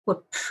we're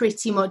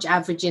pretty much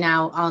averaging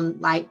out on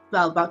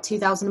about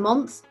 2,000 a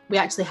month. We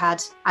actually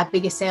had our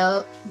biggest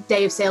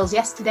day of sales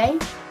yesterday.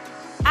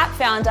 At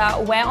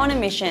Founder, we're on a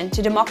mission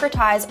to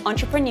democratise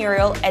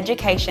entrepreneurial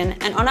education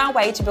and on our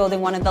way to building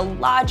one of the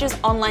largest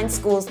online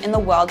schools in the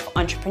world for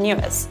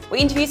entrepreneurs. We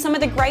interview some of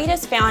the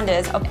greatest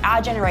founders of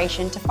our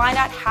generation to find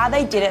out how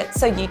they did it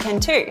so you can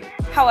too.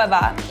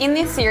 However, in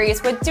this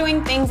series, we're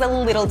doing things a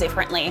little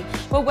differently.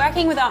 We're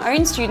working with our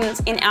own students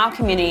in our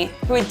community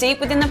who are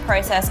deep within the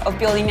process of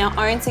building their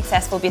own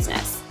successful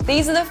business.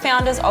 These are the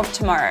founders of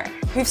tomorrow,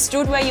 who've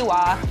stood where you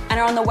are and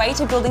are on the way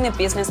to building the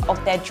business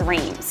of their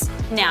dreams.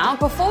 Now,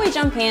 before we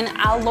jump in,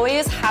 our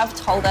lawyers have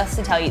told us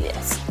to tell you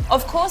this.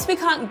 Of course, we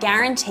can't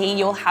guarantee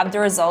you'll have the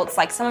results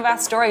like some of our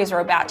stories we're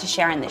about to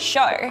share in this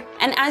show.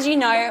 And as you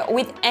know,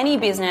 with any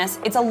business,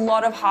 it's a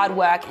lot of hard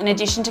work in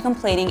addition to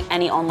completing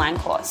any online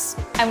course.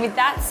 And with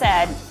that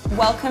said,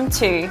 welcome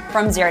to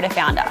From Zero to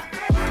Founder.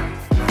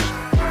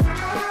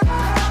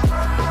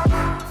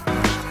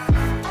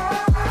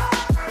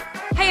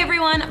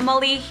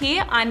 Molly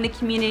here. I'm the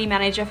community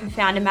manager for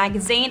Founder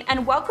Magazine,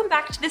 and welcome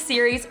back to the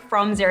series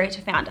From Zero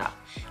to Founder.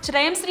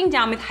 Today I'm sitting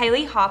down with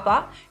Hayley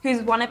Harper,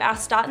 who's one of our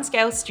Start and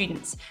Scale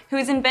students, who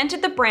has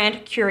invented the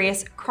brand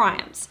Curious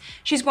Crimes.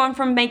 She's gone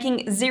from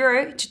making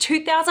 £0 to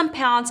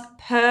 £2,000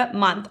 per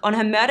month on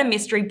her murder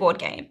mystery board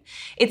game.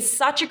 It's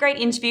such a great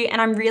interview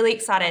and I'm really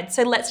excited,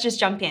 so let's just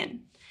jump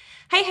in.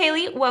 Hey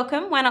Hayley,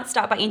 welcome. Why not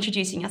start by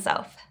introducing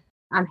yourself?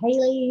 I'm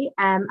Hayley.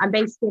 I'm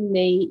based in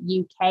the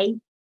UK.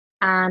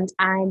 And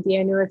I'm the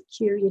owner of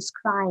Curious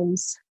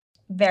Crimes.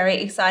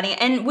 Very exciting.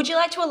 And would you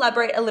like to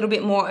elaborate a little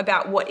bit more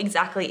about what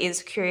exactly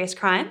is Curious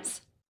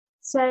Crimes?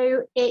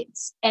 So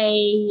it's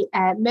a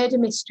murder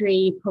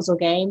mystery puzzle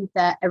game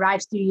that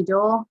arrives through your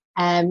door.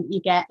 You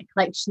get a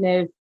collection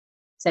of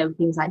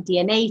things like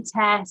DNA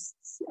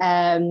tests,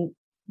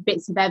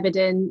 bits of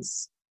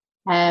evidence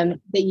that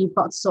you've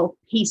got to sort of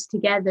piece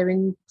together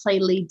and play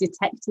lead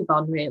detective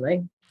on,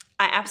 really.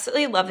 I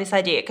absolutely love this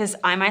idea because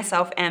I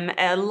myself am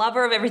a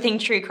lover of everything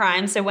true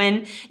crime. So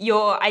when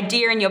your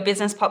idea and your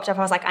business popped up,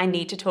 I was like, I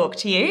need to talk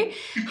to you.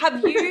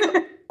 Have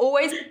you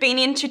always been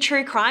into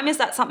true crime? Is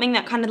that something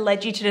that kind of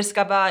led you to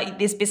discover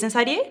this business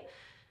idea?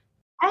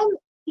 I've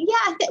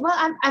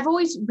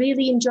always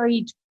really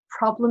enjoyed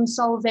problem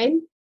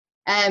solving.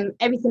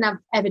 Everything I've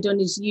ever done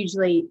is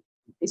usually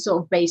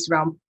sort of based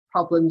around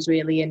problems,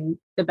 really, and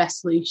the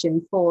best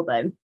solution for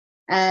them.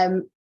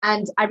 And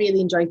I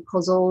really enjoy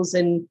puzzles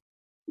and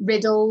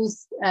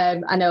riddles.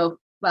 I know,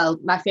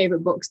 my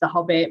favourite book's The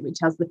Hobbit, which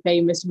has the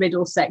famous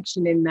riddle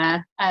section in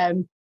there. I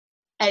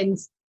think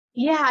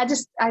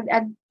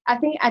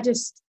I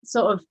just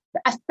sort of,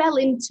 I fell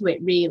into it,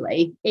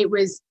 really. It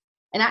was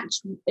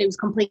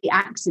completely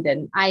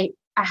accident. I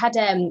had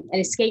an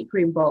escape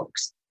room book,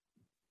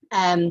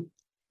 and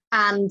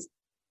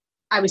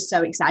I was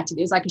so excited.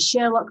 It was like a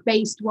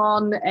Sherlock-based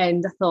one,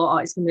 and I thought,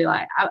 it's going to be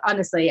like,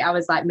 honestly, I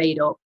was like made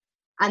up.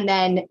 And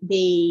then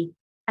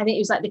I think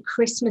it was like the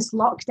Christmas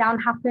lockdown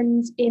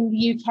happened in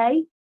the UK.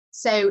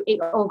 So it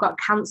all got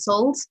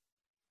cancelled.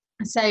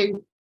 So,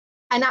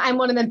 and I'm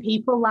one of them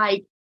people,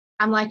 like,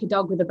 I'm like a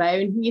dog with a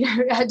bone,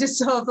 I just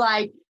sort of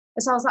like,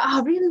 so I was like,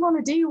 I really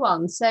want to do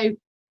one. So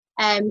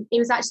it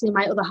was actually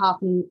my other half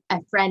and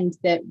a friend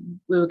that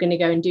we were going to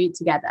go and do it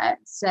together.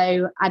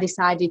 So I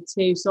decided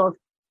to sort of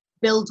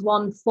build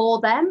one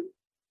for them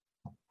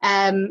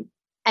and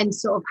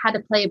sort of had a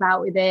play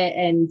about with it.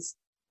 And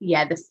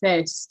yeah, the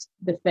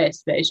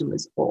first version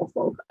was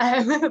awful,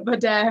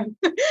 but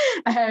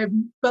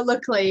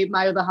luckily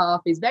my other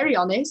half is very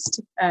honest,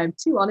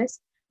 too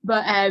honest.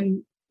 But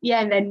and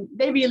then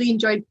they really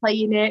enjoyed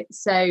playing it,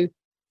 so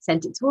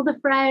sent it to other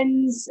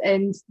friends,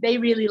 and they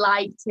really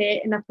liked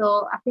it. And I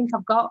thought, I think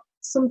I've got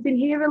something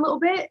here a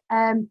little bit,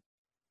 and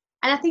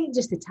I think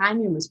just the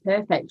timing was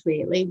perfect,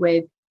 really,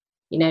 with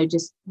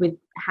just with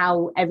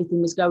how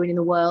everything was going in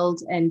the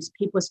world, and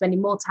people were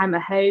spending more time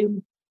at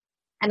home.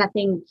 And I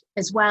think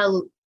as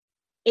well,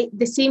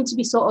 there seemed to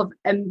be sort of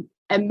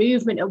a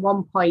movement at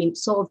one point,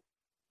 sort of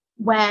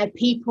where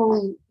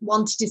people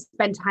wanted to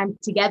spend time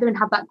together and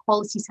have that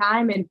quality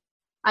time. And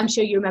I'm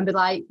sure you remember,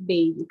 like,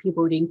 the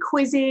people were doing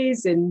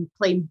quizzes and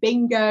playing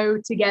bingo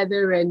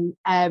together. And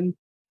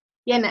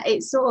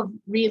it sort of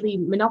really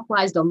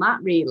monopolized on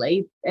that,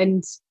 really.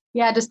 And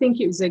yeah, I just think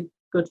it was a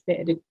good fit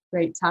at a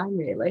great time,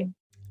 really.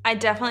 I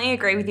definitely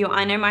agree with you.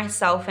 I know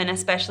myself, and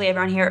especially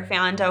everyone here at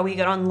Founder, we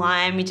got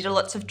online, we did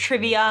lots of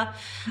trivia.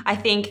 I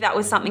think that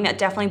was something that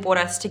definitely brought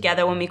us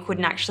together when we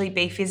couldn't actually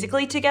be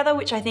physically together,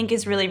 which I think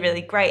is really,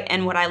 really great.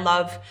 And what I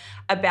love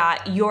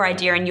about your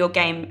idea and your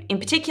game in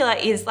particular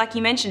is, like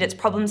you mentioned, it's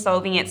problem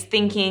solving, it's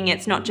thinking,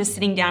 it's not just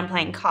sitting down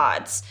playing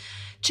cards.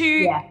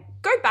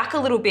 Go back a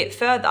little bit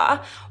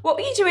further, what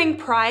were you doing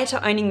prior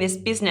to owning this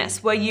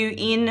business? Were you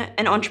in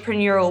an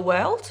entrepreneurial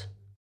world?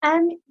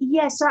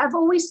 So I've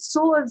always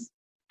sort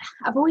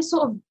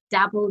of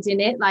dabbled in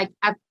it. Like,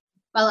 I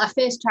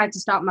first tried to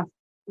start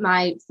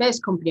my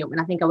first company up when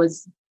I think I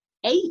was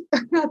 8.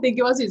 I think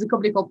it was a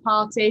company called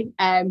Party.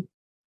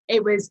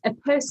 It was a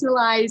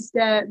personalised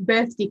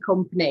birthday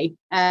company.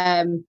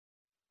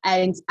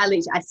 And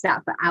I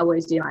sat for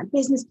hours doing like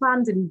business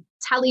plans and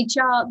tally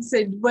charts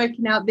and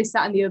working out this,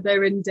 that, and the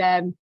other. And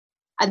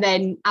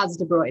then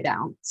Asda brought it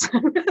down. So,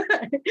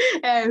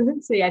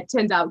 yeah, it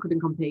turned out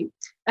couldn't compete.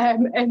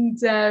 And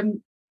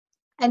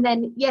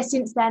then, yeah,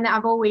 since then,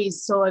 I've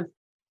always sort of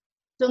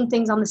done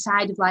things on the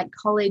side of like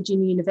college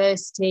and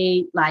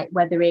university, like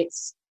whether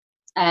it's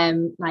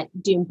like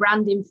doing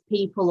branding for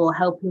people or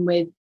helping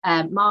with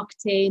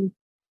marketing,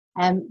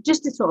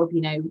 just to sort of,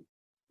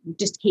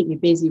 just to keep me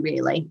busy,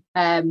 really.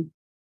 And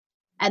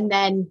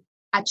then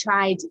I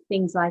tried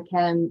things like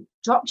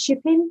drop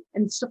shipping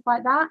and stuff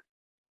like that.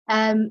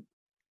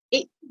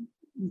 It,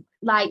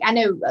 like, I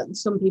know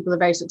some people are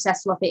very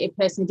successful at it. It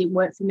personally didn't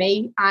work for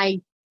me.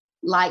 I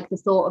like the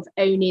thought of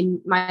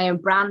owning my own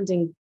brand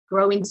and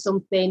growing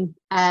something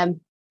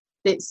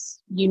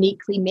that's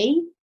uniquely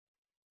me.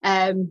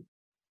 I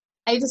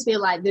just feel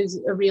like there's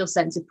a real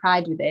sense of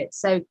pride with it.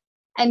 So,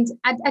 and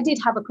I did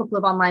have a couple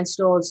of online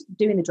stores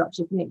doing the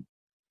dropshipping. It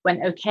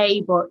went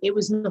okay, but it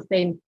was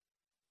nothing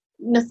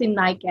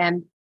like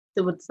that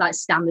would like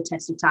stand the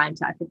test of time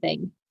type of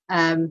thing.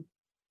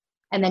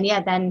 And then,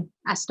 then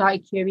I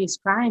started Curious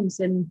Crimes,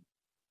 and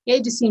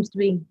it just seems to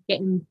be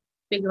getting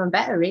bigger and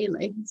better,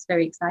 really. It's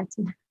very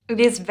exciting. It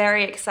is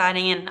very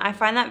exciting, and I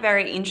find that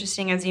very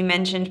interesting, as you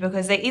mentioned,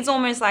 because there is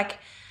almost like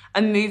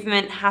a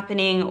movement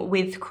happening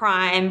with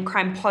crime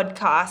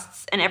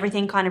podcasts and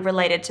everything kind of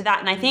related to that.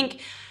 And I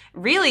think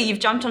really you've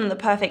jumped on at the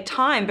perfect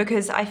time,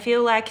 because I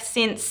feel like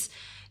since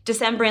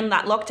December in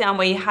that lockdown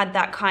where you had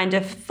that kind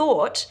of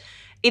thought,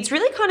 it's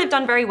really kind of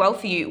done very well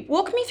for you.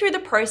 Walk me through the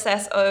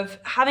process of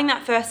having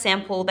that first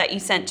sample that you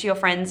sent to your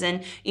friends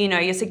and,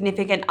 your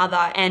significant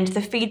other, and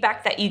the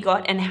feedback that you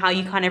got and how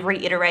you kind of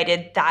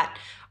reiterated that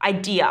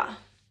idea.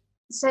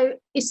 So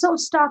it sort of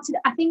started,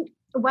 I think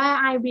where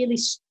I really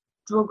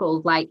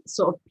struggled, like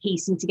sort of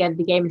piecing together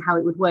the game and how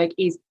it would work,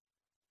 is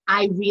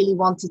I really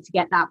wanted to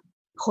get that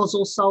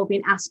puzzle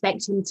solving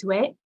aspect into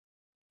it.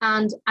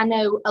 And I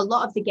know a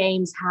lot of the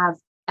games have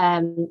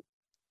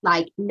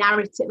like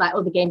narrative, like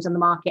other games on the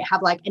market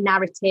have like a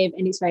narrative,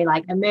 and it's very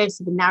like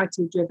immersive and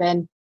narrative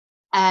driven.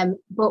 But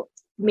for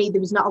me,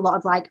 there was not a lot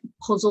of like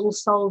puzzle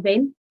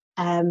solving.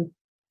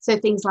 So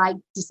things like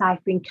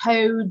deciphering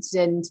codes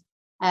and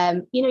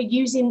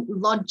using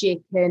logic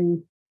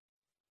and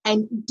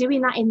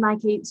doing that in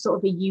like a sort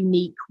of a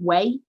unique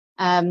way.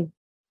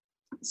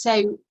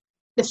 So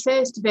the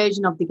first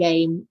version of the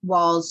game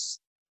was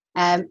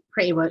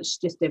pretty much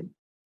just a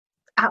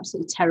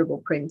absolutely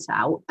terrible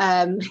printout.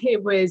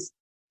 It was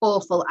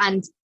awful,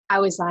 and I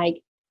was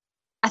like,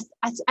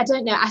 I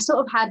don't know, I sort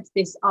of had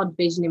this odd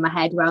vision in my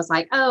head where I was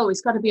like, oh,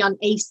 it's got to be on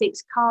A6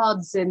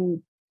 cards, and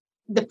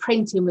the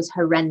printing was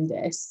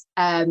horrendous.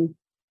 And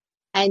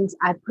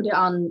I put it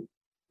on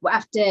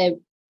after,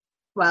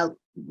 like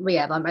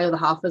my other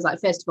half was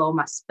like, first of all,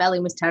 my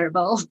spelling was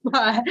terrible.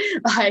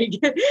 Like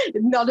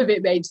none of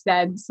it made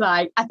sense.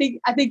 Like I think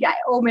it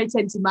all made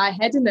sense in my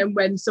head, and then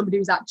when somebody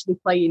was actually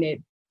playing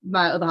it,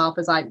 my other half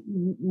was like,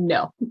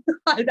 no,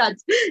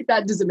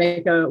 that doesn't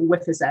make a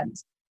whiff of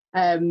sense.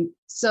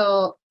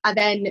 So I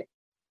then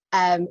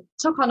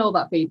took on all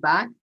that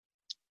feedback,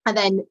 and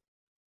then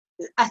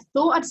I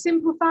thought I'd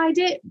simplified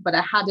it, but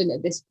I hadn't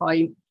at this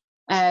point.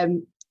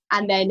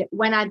 And then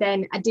when I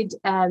did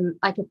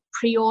like a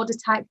pre-order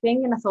type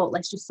thing, and I thought,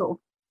 let's just sort of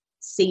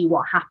see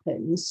what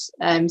happens,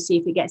 see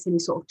if it gets any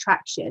sort of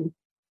traction.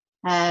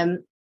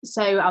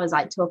 So I was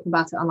like talking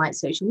about it on like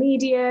social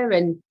media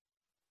and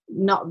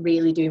not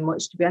really doing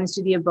much, to be honest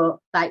with you, but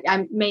like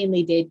I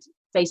mainly did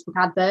Facebook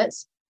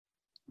adverts,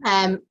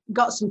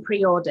 got some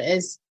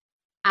pre-orders,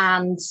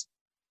 and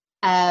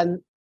I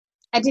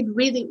did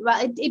really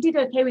well. It did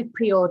okay with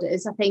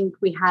pre-orders. I think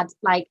we had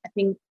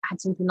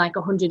something like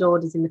 100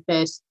 orders in the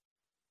first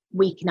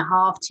week and a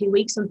half, 2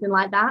 weeks, something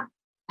like that.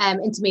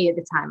 And to me at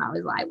the time, I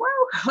was like, wow,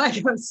 like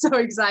I was so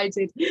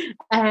excited.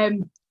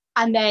 And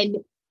then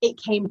it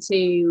came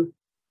to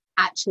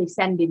actually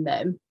sending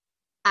them,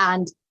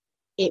 and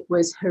it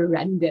was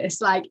horrendous.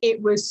 Like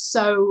it was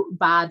so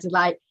bad.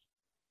 Like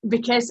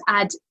because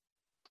I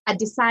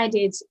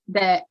decided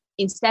that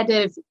instead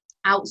of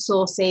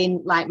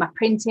outsourcing like my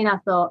printing, I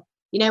thought,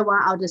 you know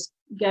what, I'll just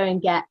go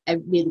and get a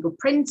really good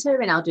printer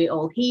and I'll do it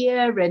all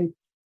here.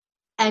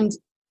 And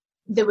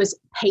there was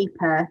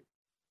paper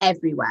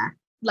everywhere,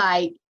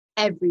 like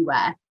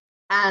everywhere.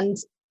 And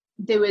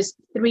there was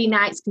 3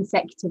 nights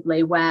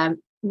consecutively where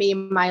me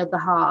and my other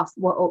half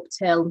were up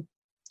till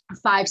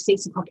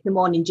 5-6 o'clock in the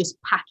morning just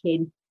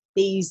packing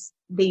these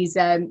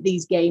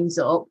games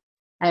up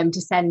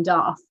to send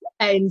off.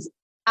 And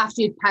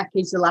after you'd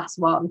packaged the last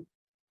one,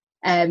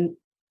 my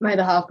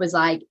other half was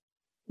like,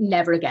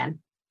 never again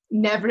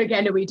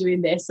are we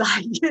doing this.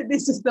 Like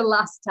this is the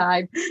last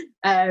time.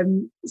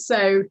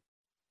 So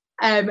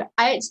I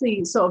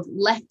actually sort of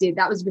left it.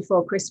 That was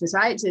before Christmas.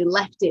 I actually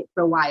left it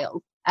for a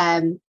while.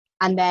 And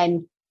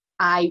then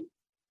I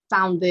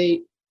found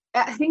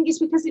I think it's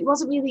because it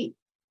wasn't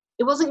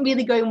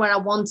really going where I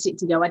wanted it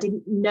to go. I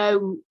didn't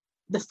know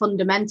the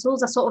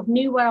fundamentals. I sort of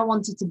knew where I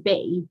wanted to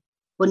be,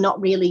 but not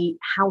really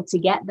how to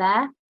get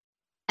there.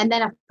 And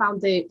then I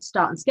found the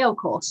Start and Scale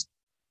course.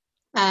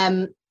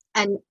 And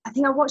I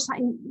think I watched that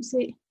in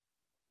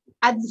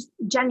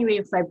January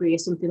or February or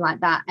something like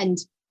that. And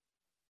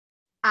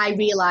I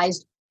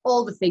realized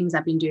all the things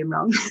I've been doing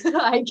wrong.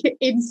 Like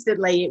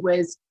instantly it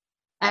was,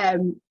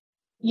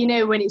 you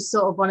know, when it's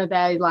sort of one of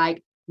those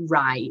like,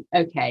 right,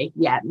 okay,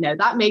 yeah, no,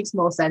 that makes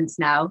more sense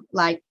now.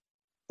 Like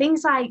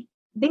things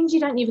you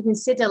don't even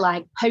consider,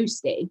 like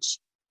postage.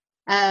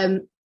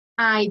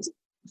 I'd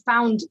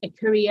found a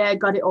courier,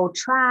 got it all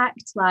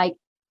tracked, like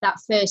that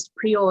first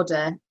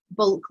pre-order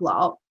bulk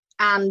lot.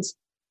 And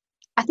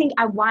I think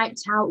I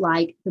wiped out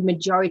like the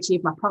majority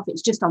of my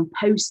profits just on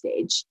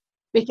postage,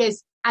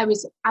 because I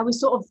was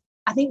sort of,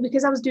 I think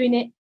because I was doing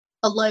it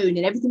alone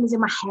and everything was in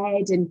my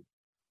head, and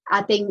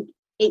I think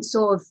it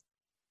sort of,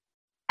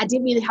 I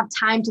didn't really have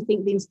time to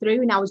think things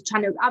through, and I was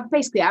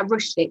I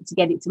rushed it to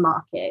get it to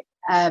market.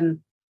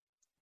 And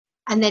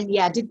then,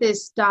 I did the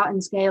Start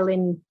and Scale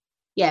in,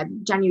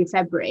 January,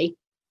 February.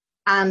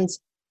 And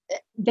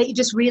they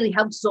just really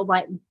helped sort of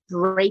like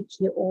break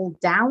it all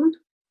down.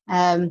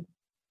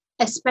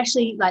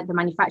 Especially like the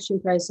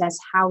manufacturing process,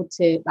 how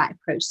to like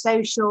approach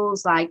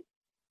socials, like,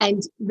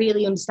 and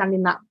really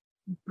understanding that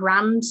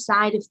brand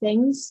side of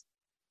things.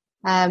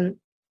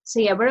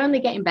 So we're only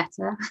getting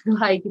better.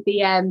 Like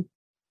the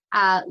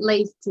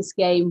latest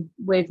game,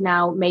 we've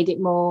now made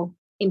it more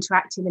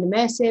interactive and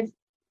immersive.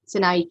 So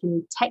now you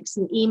can text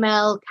and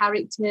email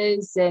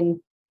characters, and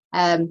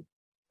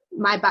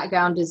my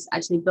background is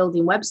actually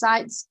building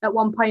websites. At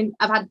one point,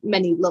 I've had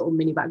many little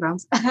mini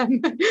backgrounds.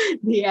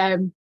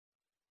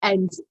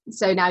 And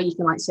so now you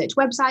can like search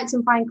websites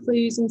and find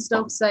clues and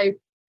stuff. So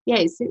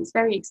it's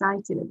very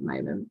exciting at the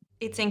moment.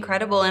 It's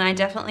incredible, and I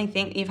definitely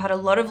think you've had a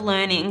lot of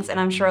learnings, and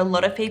I'm sure a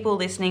lot of people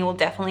listening will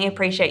definitely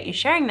appreciate you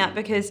sharing that,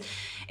 because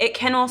it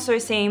can also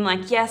seem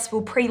like, yes,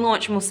 we'll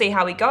pre-launch and we'll see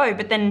how we go,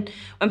 but then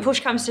when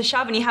push comes to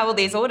shove and you have all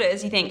these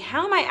orders, you think,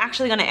 how am I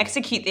actually going to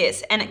execute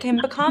this? And it can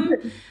become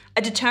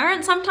a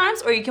deterrent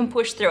sometimes, or you can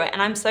push through it,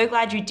 and I'm so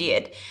glad you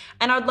did.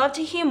 And I'd love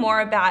to hear more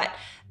about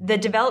the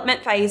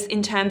development phase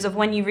in terms of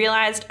when you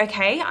realized,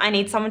 okay, I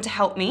need someone to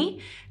help me.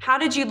 How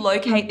did you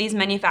locate these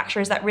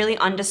manufacturers that really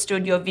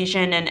understood your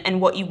vision and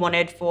what you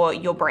wanted for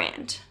your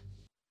brand?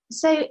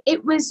 So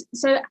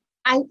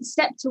I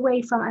stepped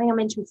away from, I think I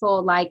mentioned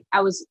before, like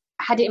I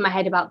had it in my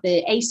head about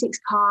the A6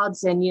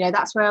 cards, and, you know,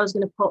 that's where I was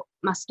going to put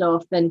my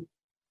stuff. And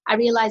I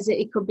realized that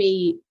it could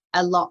be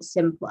a lot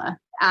simpler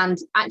and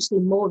actually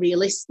more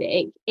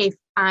realistic if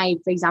I,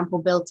 for example,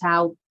 built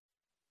out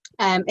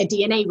a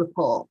DNA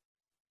report.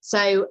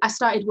 So I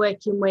started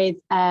working with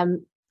a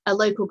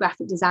local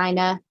graphic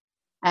designer.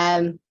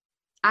 I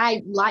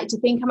like to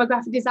think I'm a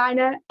graphic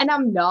designer, and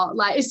I'm not.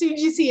 Like, as soon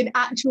as you see an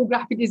actual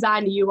graphic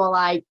designer, you are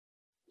like,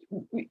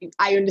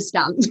 I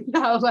understand.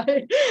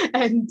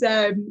 And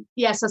so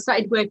I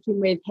started working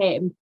with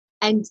him,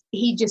 and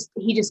he just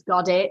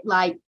got it.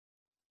 Like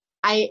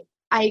I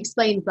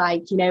explained,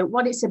 like, you know,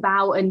 what it's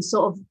about and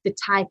sort of the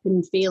type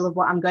and feel of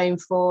what I'm going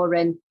for,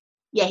 and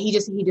he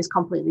just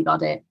completely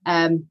got it.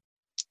 And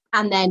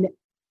then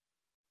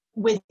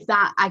with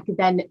that, I could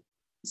then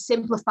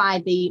simplify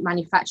the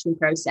manufacturing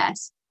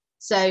process.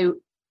 So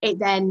it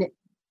then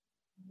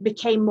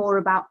became more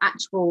about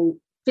actual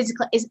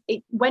physical.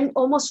 It went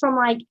almost from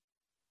like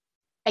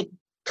a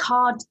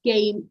card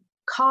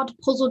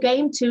puzzle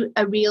game to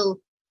a real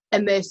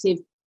immersive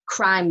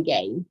crime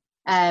game.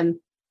 And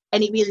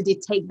it really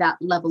did take that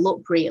level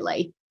up,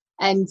 really.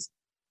 And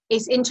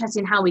it's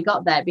interesting how we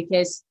got there,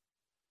 because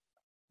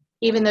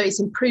even though it's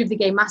improved the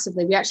game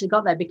massively, we actually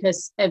got there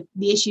because of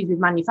the issues with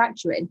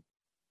manufacturing.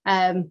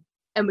 And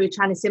we were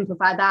trying to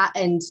simplify that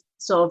and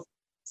sort of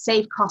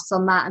save costs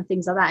on that and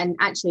things like that. And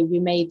actually we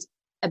made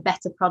a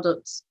better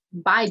product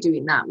by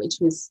doing that, which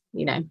was,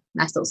 you know,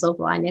 nice little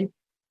silver lining.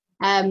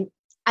 And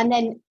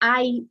then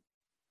I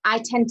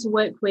tend to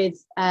work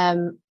with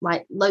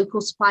like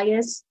local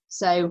suppliers.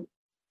 So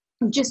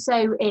just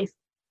so if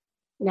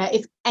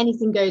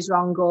anything goes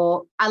wrong,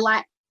 or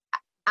I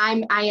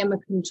am a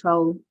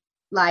control.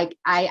 Like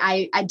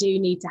I do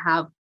need to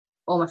have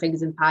all my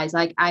fingers in pies.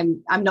 Like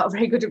I'm not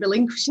very good at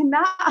relinquishing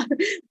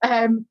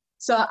that.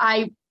 So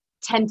I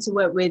tend to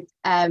work with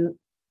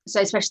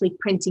so especially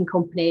printing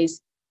companies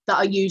that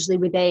are usually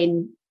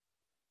within,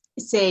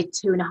 say,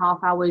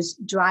 2.5 hours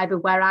drive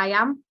of where I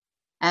am.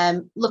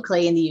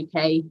 Luckily in the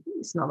UK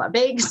it's not that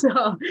big,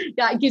 so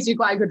that gives you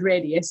quite a good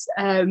radius.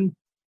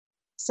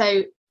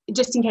 So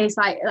just in case,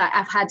 like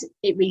I've had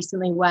it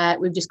recently where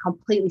we've just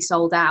completely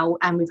sold out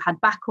and we've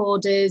had back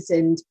orders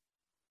and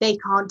they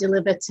can't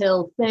deliver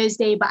till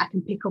Thursday, but I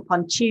can pick up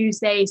on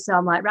Tuesday. So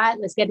I'm like, right,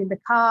 let's get in the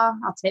car.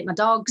 I'll take my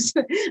dogs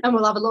and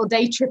we'll have a little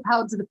day trip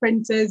out to the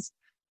printers.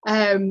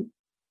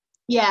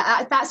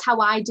 That's how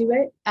I do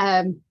it.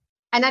 And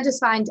I just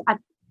find,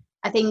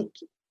 I think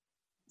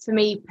for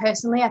me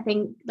personally, I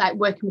think like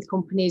working with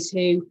companies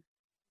who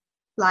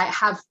like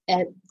have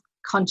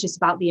conscious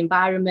about the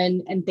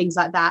environment and things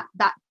like that,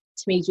 that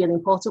to me is really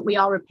important. We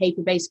are a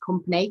paper-based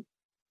company.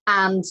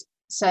 And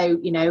so,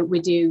 you know, we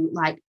do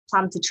like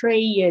plant a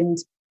tree and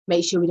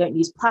make sure we don't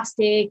use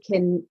plastic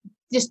and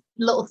just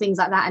little things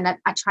like that. And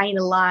I try and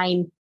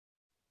align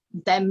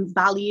them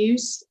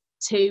values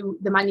to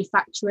the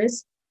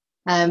manufacturers.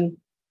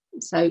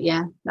 So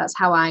yeah, that's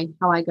how I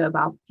go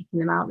about picking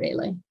them out,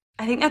 really.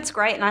 I think that's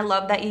great. And I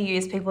love that you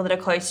use people that are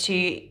close to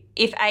you,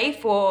 if A,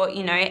 for,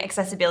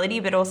 accessibility,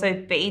 but also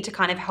B, to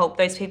kind of help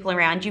those people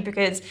around you,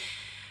 because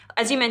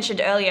as you mentioned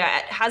earlier,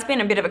 it has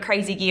been a bit of a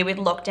crazy year with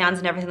lockdowns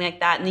and everything like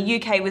that. And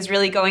the UK was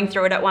really going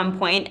through it at one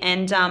point.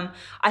 And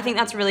I think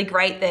that's really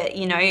great that,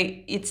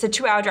 it's a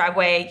 2-hour drive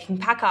where you can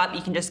pack up,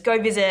 you can just go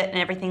visit and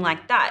everything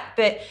like that.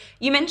 But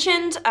you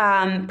mentioned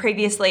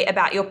previously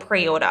about your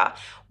pre-order.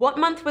 What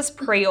month was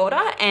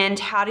pre-order and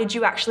how did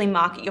you actually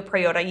market your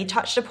pre-order? You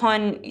touched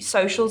upon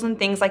socials and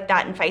things like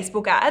that and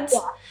Facebook ads.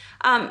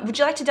 Yeah. Would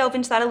you like to delve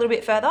into that a little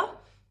bit further?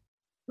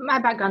 My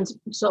background's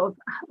sort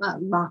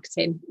of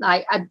marketing.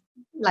 Like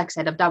I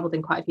said, I've dabbled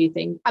in quite a few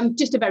things. I'm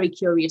just a very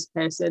curious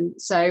person,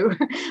 so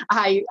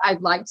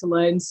I'd like to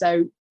learn.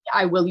 So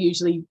I will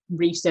usually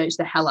research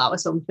the hell out of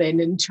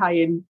something and try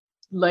and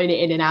learn it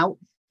in and out.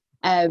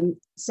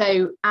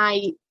 So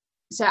I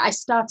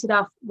started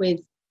off with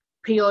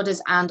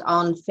pre-orders and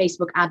on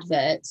Facebook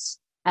adverts.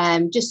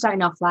 Just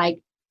starting off like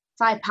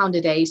 £5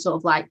 a day, sort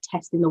of like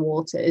testing the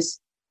waters.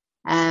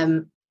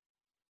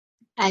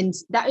 And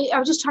that I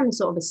was just trying to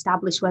sort of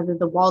establish whether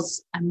there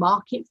was a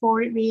market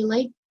for it,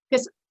 really,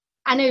 because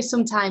I know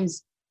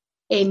sometimes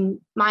in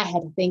my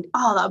head I think,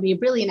 oh, that would be a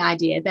brilliant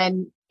idea.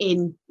 Then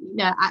in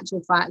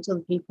actual fact,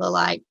 other people are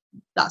like,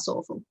 that's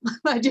awful.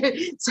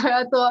 So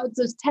I thought I'd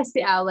just test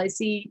it out, let's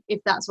see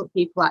if that's what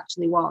people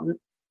actually want.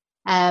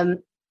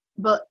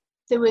 But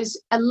there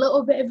was a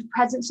little bit of a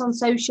presence on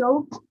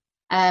social,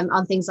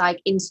 on things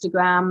like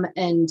Instagram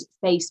and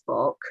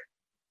Facebook.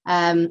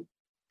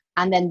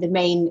 And then the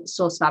main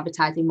source of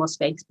advertising was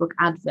Facebook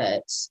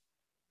adverts.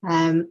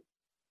 I'm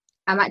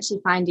actually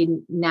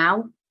finding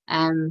now,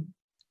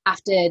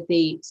 after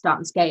the Start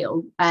and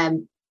Scale,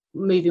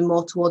 moving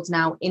more towards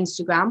now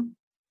Instagram,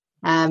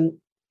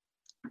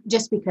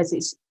 just because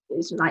it's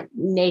like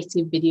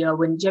native video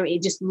and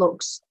it just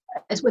looks,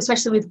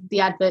 especially with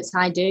the adverts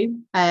I do,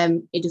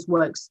 it just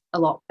works a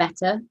lot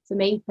better for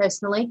me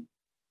personally.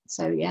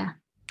 So yeah.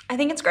 I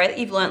think it's great that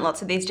you've learned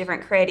lots of these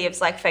different creatives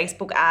like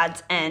Facebook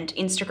ads and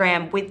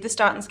Instagram with the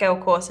Start and Scale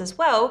course as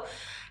well.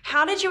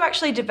 How did you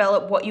actually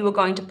develop what you were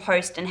going to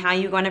post and how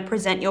you were going to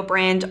present your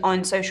brand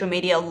on social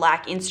media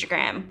like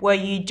Instagram? Were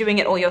you doing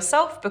it all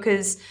yourself?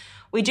 Because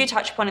we do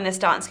touch upon in the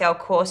Start and Scale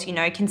course,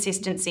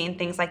 consistency and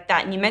things like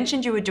that. And you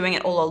mentioned you were doing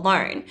it all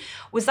alone.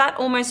 Was that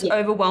almost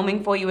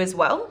overwhelming for you as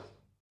well?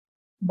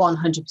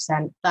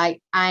 100%.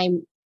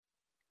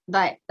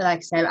 Like I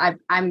said,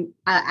 I'm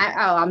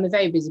a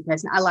very busy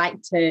person. I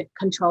like to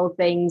control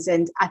things,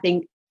 and I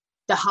think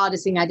the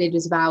hardest thing I did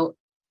was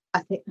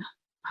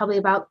probably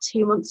about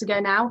 2 months ago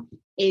now,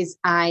 is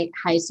I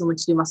hired someone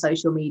to do my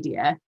social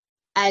media,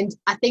 and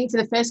I think for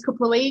the first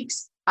couple of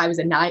weeks I was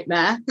a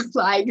nightmare,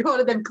 like one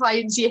of them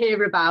clients you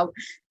hear about.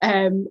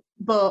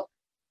 But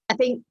I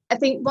think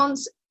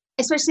once,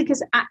 especially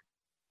because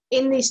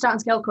in the Start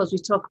and Scale course we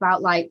talk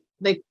about like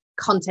the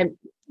content,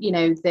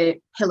 the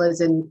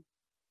pillars and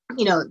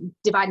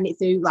dividing it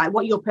through like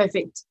what your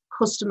perfect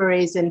customer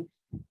is and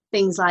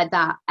things like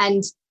that.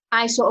 And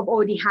I sort of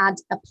already had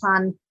a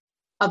plan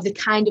of the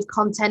kind of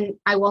content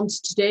I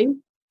wanted to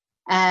do.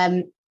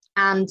 And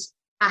I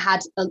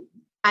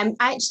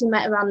actually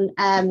met her on,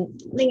 I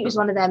think it was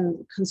one of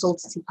them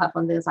consultancy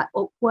platforms. It was like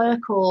Upwork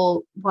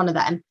or one of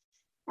them.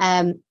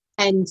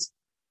 And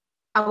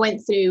I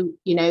went through,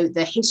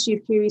 the history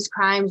of Curious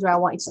Crimes, where I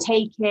wanted to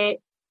take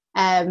it,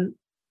 and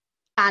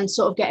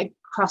sort of get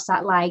across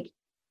that like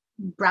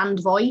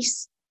brand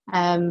voice,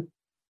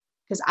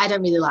 because I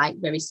don't really like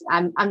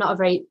I'm not a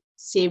very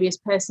serious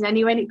person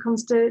anyway when it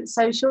comes to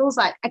socials,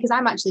 like, because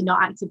I'm actually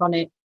not active on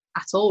it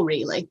at all,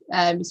 really.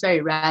 It's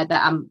very rare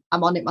that I'm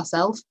on it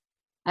myself,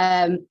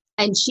 and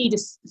she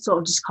just sort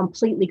of just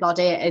completely got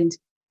it. And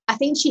I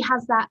think she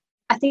has that,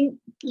 I think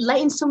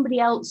letting somebody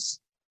else,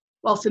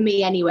 well, for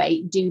me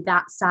anyway, do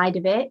that side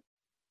of it,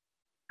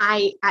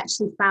 I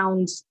actually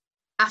found,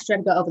 after I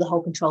got over the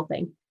whole control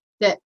thing,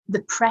 that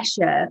the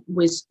pressure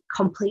was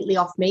completely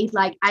off me.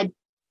 Like I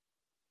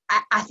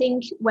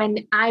think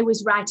when I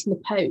was writing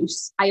the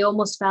posts, I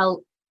almost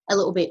felt a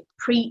little bit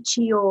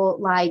preachy, or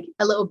like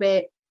a little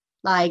bit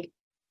like,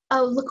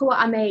 oh, look at what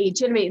I made.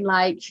 Do you know what I mean?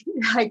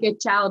 Like a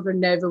child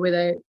running over with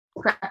a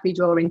crappy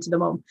drawing to the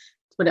mum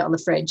to put it on the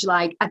fridge.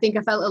 Like, I think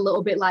I felt a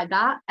little bit like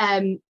that.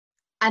 And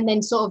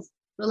then sort of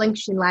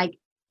relinquishing like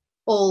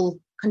all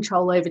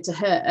control over to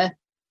her,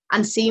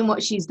 and seeing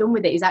what she's done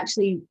with it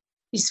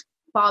is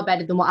far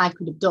better than what I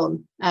could have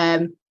done.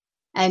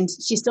 And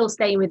she's still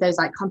staying with those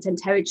like content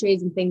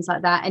territories and things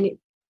like that. And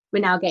we're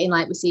now getting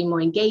we're seeing more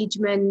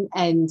engagement,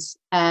 and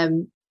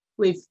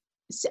we've,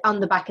 on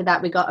the back of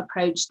that, we got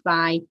approached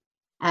by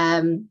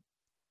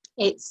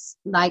it's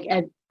like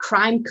a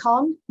crime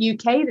con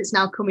UK that's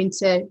now coming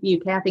to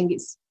UK. I think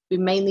it's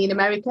been mainly in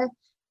America.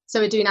 So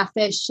we're doing our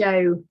first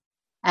show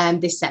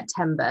this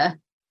September,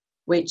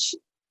 which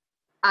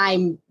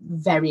I'm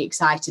very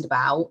excited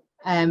about.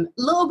 A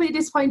little bit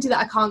disappointed that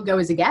I can't go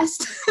as a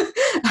guest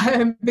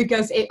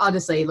because it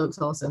honestly, it looks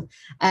awesome.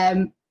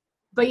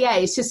 But yeah,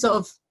 it's just sort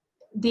of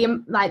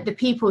the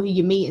people who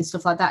you meet and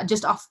stuff like that,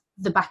 just off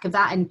the back of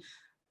that. And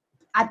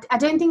I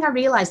don't think I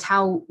realised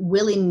how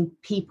willing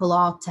people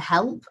are to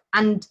help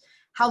and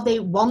how they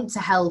want to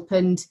help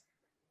and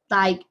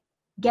like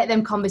get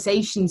them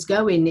conversations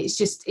going.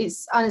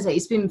 It's honestly,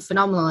 it's been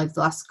phenomenal over the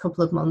last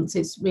couple of months.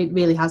 It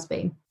really has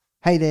been.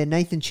 Hey there,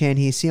 Nathan Chan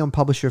here, CEO and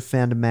publisher of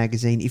Founder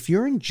Magazine. If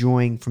you're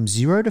enjoying From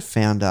Zero to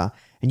Founder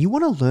and you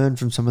want to learn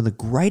from some of the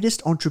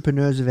greatest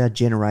entrepreneurs of our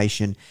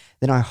generation,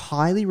 then I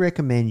highly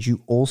recommend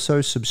you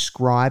also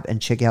subscribe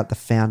and check out the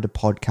Founder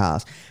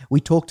podcast.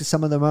 We talk to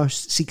some of the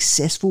most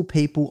successful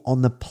people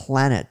on the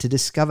planet to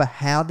discover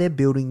how they're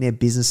building their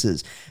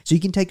businesses. So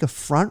you can take a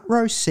front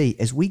row seat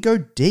as we go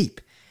deep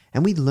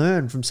and we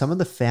learn from some of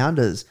the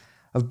founders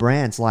of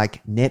brands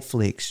like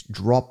Netflix,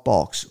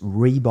 Dropbox,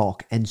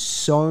 Reebok, and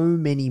so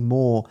many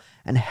more,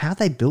 and how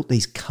they built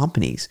these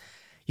companies.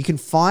 You can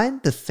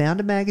find the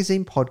Founder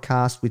Magazine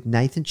podcast with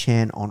Nathan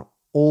Chan on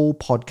all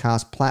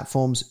podcast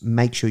platforms.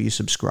 Make sure you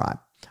subscribe.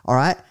 All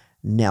right,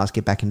 now let's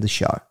get back into the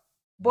show.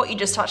 What you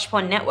just touched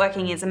upon,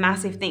 networking is a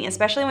massive thing,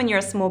 especially when you're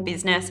a small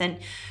business and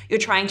you're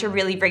trying to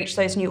really reach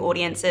those new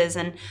audiences.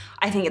 And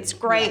I think it's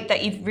great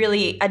that you've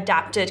really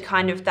adapted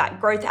kind of that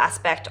growth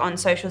aspect on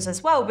socials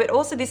as well, but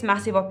also this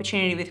massive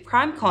opportunity with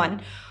CrimeCon.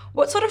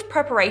 What sort of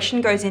preparation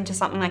goes into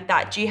something like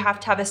that? Do you have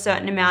to have a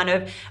certain amount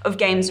of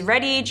games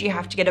ready? Do you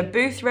have to get a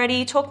booth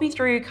ready? Talk me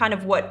through kind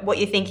of what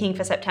you're thinking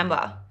for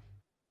September.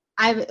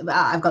 I've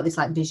got this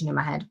like vision in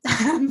my head.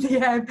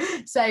 Yeah.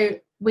 So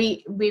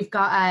we've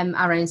got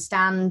our own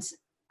stand.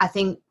 I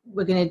think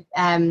we're going to,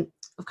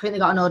 I've currently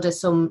got an order,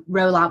 some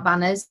rollout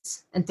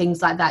banners and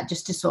things like that,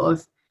 just to sort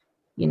of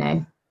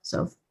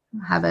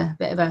have a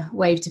bit of a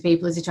wave to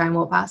people as they try and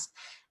walk past.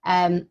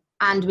 And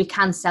we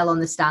can sell on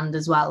the stand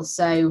as well.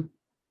 So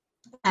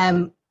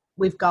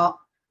we're going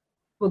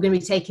to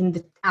be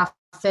taking our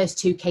first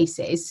 2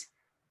 cases,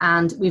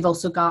 and we've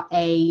also got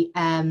a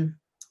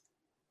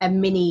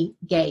mini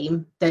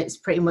game that's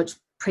pretty much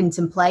print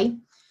and play.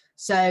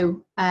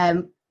 So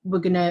we're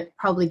going to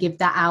probably give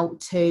that out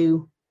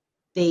to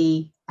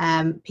the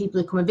people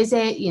who come and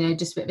visit,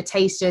 just a bit of a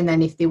taster, and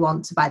then if they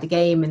want to buy the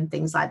game and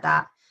things like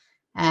that.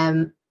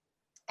 And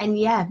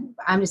yeah,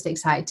 I'm just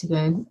excited to go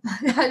and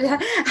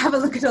have a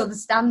look at all the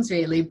stands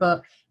really,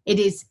 but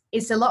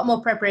it's a lot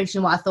more preparation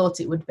than what I thought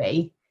it would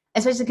be,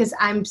 especially because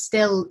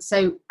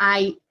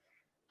I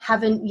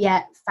haven't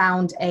yet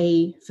found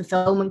a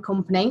fulfillment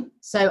company,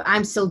 so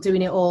I'm still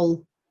doing it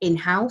all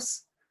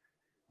in-house.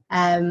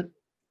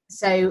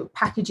 So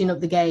packaging up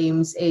the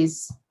games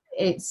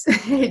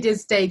it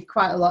does take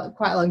quite a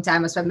long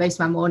time. I spent most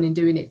of my morning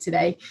doing it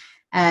today.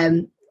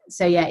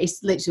 So yeah,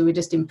 it's literally, we're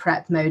just in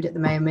prep mode at the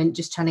moment,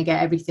 just trying to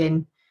get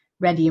everything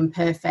ready and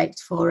perfect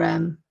for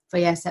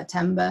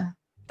September.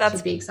 That's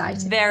should be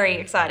exciting. Very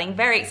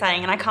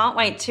exciting, and I can't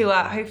wait to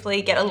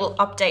hopefully get a little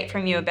update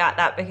from you about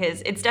that,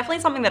 because it's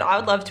definitely something that I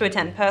would love to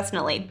attend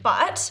personally.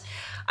 But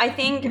I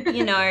think,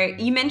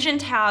 you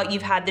mentioned how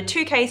you've had the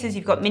 2 cases,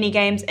 you've got mini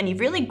games, and you've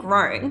really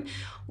grown.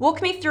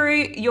 Walk me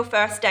through your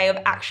first day of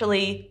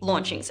actually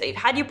launching. So you've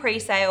had your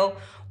pre-sale.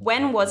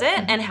 When was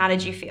it, and how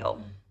did you feel?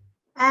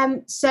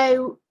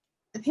 So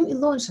I think we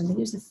launched, I think it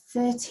was the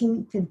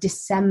 13th of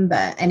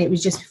December, and it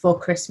was just before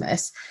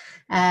Christmas.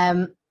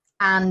 And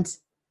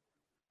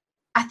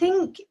I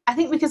think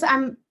because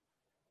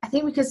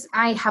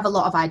I have a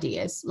lot of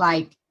ideas,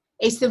 like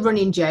it's the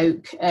running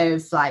joke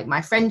of like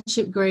my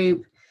friendship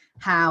group,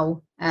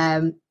 how,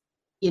 I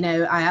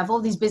have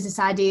all these business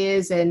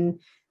ideas and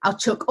I'll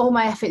chuck all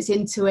my efforts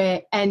into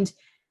it, and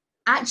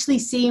actually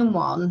seeing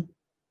one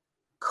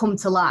come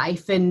to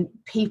life and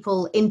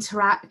people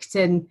interact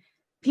and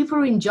people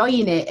are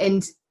enjoying it.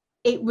 And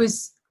it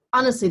was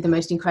honestly the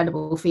most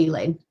incredible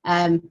feeling.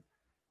 I'd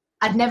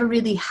never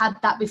really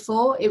had that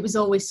before. It was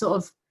always sort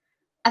of,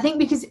 I think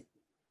because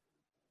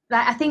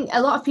I think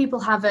a lot of people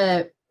have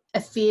a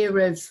fear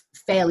of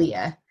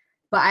failure,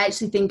 but I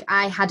actually think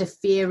I had a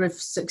fear of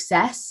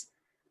success.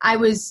 I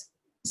was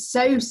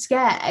so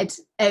scared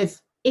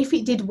of, if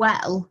it did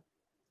well,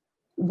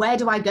 where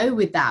do I go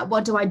with that?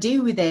 What do I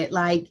do with it?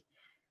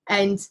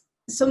 And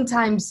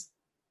sometimes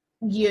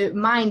your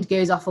mind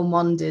goes off and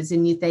wanders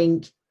and you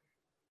think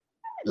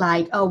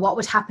like, oh, what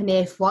would happen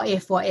if, what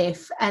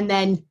if? And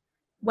then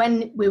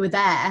when we were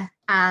there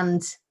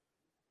and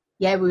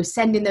we were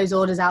sending those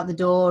orders out the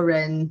door,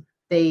 and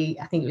I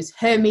think it was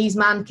Hermes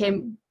man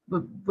came.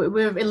 We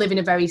live in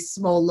a very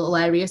small little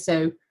area,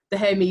 so the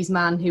Hermes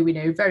man, who we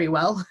know very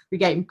well, we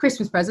gave him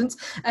Christmas presents.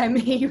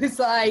 He was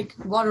like,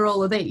 what are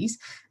all of these?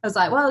 I was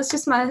like, well, it's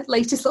just my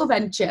latest little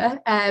venture.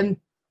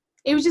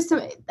 It was just,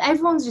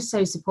 everyone's just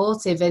so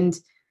supportive. And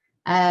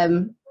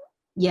turns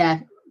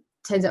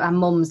out my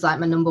mum's like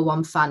my number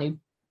one fan, who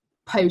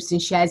posts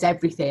and shares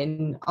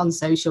everything on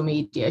social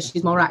media.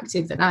 She's more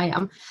active than I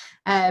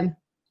am.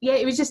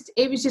 It was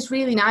just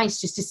really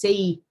nice just to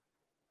see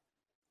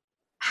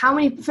how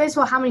many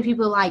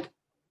people are like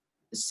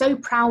so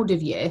proud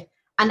of you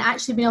and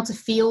actually being able to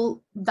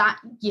feel that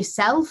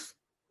yourself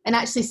and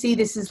actually see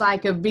this as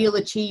like a real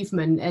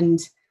achievement. And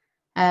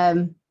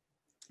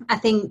I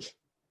think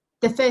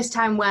the first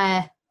time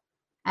where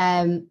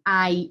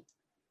I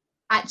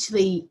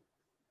actually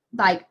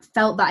like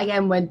felt that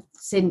again, when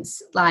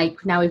since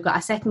like now we've got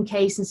a second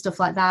case and stuff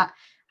like that,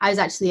 I was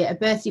actually at a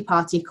birthday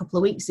party a couple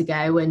of weeks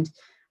ago, and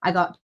I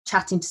got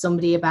chatting to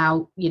somebody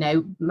about, you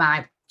know,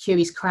 my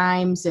curious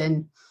crimes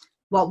and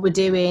what we're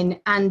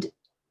doing. And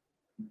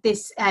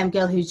this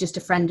girl who's just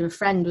a friend of a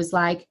friend was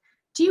like,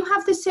 do you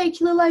have the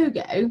circular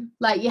logo?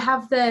 Like, you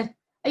have are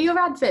your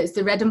adverts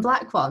the red and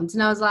black ones?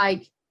 And I was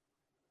like,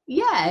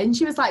 yeah. And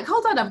she was like,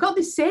 hold on, I've got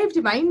this saved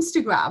in my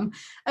Instagram.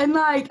 And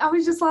like, I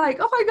was just like,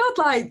 oh my God,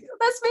 like,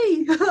 that's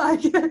me.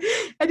 Like,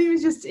 and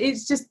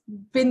it's just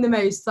been the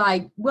most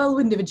like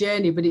whirlwind of a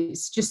journey, but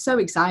it's just so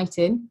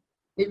exciting.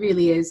 It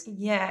really is.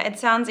 Yeah, it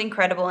sounds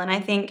incredible. And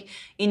I think,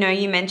 you know,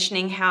 you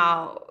mentioning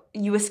how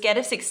you were scared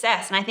of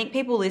success. And I think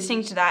people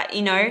listening to that,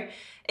 you know,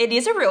 it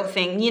is a real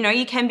thing. You know,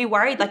 you can be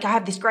worried, like, I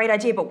have this great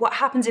idea, but what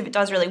happens if it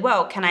does really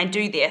well? Can I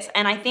do this?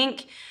 And I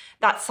think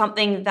that's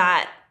something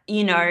that,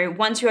 you know,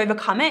 once you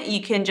overcome it,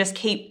 you can just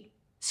keep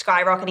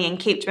skyrocketing and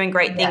keep doing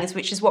great things,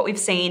 which is what we've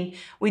seen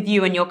with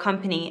you and your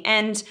company.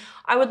 And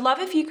I would love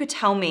if you could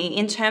tell me,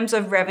 in terms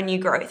of revenue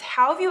growth,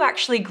 how have you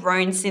actually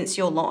grown since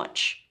your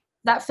launch?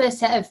 That first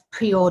set of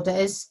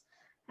pre-orders,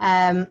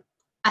 I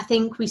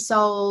think we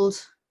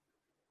sold,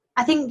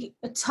 I think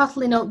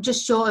totaling up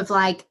just short of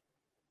like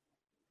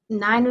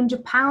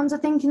 £900, I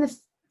think, in the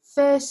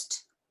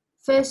first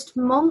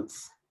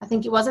month. I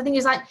think it was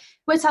like,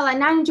 worked out like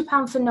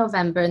 £900 for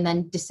November, and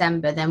then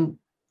December, then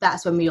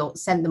that's when we all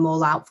sent them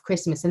all out for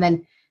Christmas. And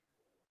then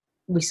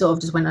we sort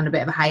of just went on a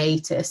bit of a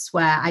hiatus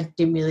where I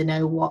didn't really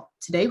know what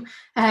to do.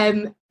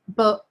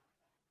 But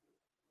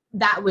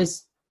that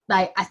was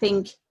like, I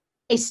think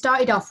it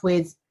started off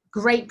with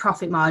great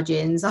profit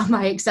margins on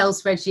my Excel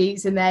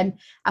spreadsheets. And then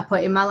I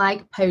put in my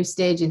like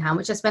postage and how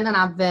much I spent on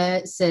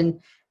adverts and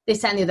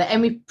this and the other.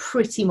 And we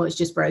pretty much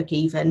just broke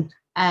even.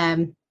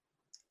 And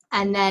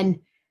then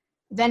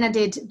I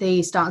did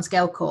the Start and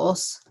Scale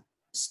course,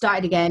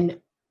 started again,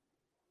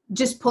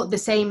 just put the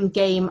same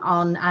game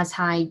on as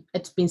I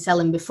had been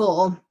selling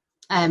before,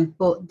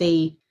 but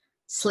the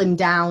slimmed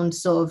down,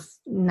 sort of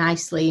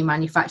nicely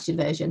manufactured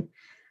version.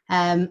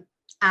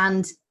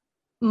 And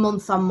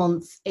month on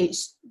month,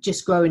 it's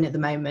just growing at the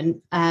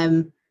moment.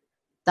 I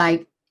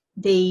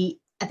think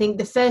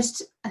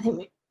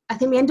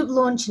we ended up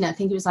launching it. I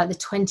think it was like the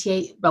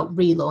 28th, well,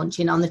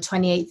 relaunching on the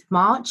 28th of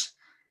March.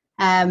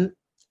 And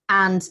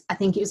I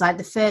think it was like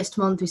the first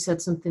month we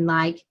sold something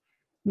like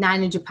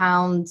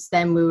 £900.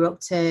 Then we were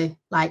up to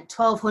like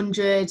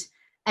 £1,200.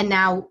 And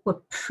now we're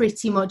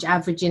pretty much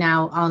averaging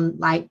out on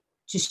like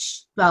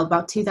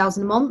about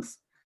 2,000 a month.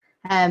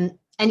 And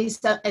it's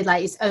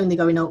only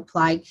going up.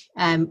 Like,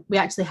 we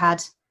actually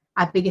had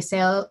our biggest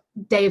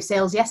day of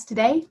sales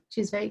yesterday, which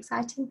is very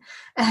exciting.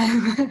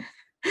 And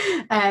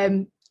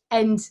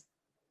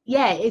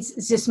yeah,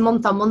 it's just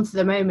month on month at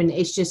the moment.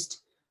 It's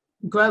just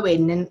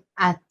growing. And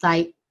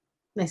like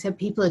I said,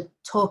 people are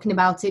talking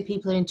about it,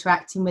 people are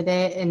interacting with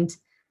it. And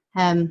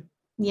and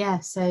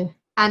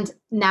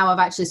now I've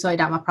actually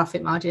sorted out my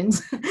profit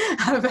margins.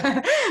 I've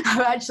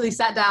actually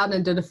sat down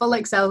and done a full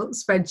Excel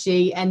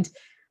spreadsheet. And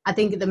I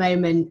think at the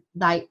moment,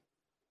 like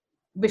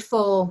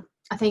before,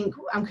 I think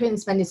I'm currently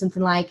spending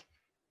something like,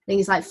 I think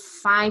it's like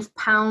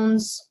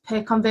 £5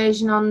 per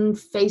conversion on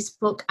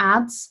Facebook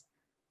ads.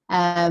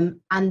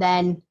 And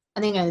then I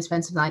think I only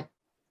spend something like,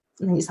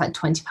 I think it's like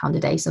 £20 a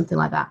day, something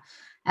like that.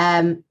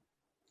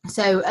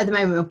 So at the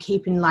moment, I'm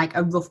keeping like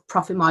a rough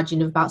profit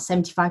margin of about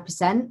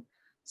 75%.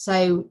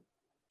 So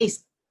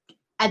it's,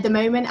 at the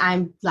moment,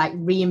 I'm like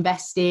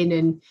reinvesting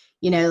and,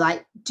 you know,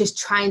 like just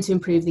trying to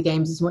improve the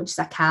games as much as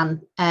I can.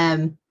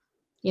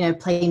 You know,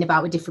 playing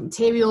about with different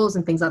materials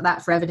and things like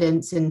that for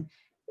evidence. And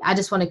I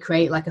just want to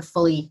create like a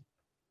fully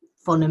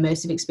fun,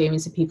 immersive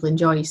experience that people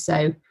enjoy.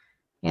 So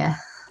yeah.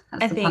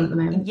 I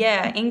think,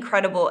 yeah,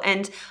 incredible.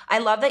 And I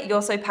love that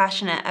you're so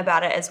passionate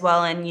about it as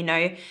well. And, you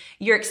know,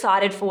 you're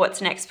excited for what's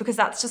next, because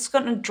that's just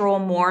going to draw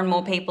more and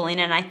more people in.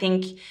 And I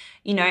think,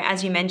 you know,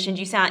 as you mentioned,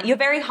 you're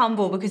very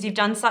humble, because you've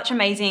done such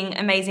amazing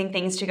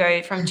things. To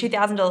go from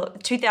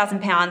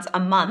 £2,000 a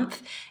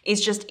month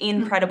is just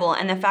incredible.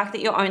 And the fact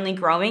that you're only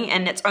growing,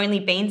 and it's only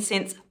been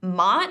since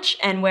March,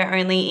 and we're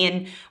only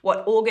in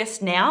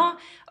August now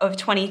of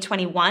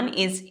 2021,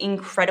 is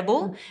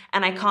incredible.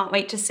 And I can't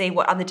wait to see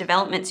what other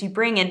developments you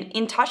bring. And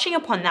in touching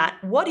upon that,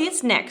 what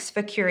is next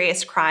for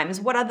Curious Crimes?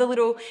 What other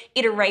little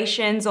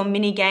iterations or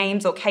mini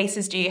games or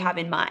cases do you have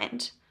in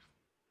mind?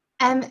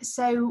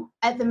 So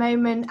at the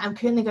moment, I'm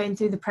currently going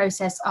through the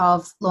process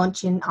of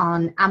launching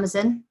on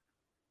Amazon.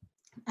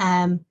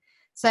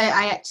 So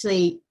I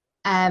actually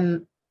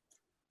found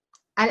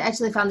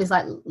this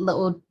like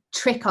little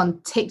trick on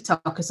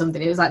TikTok or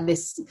something. It was like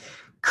this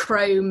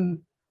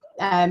Chrome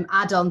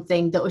add-on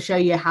thing that will show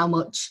you how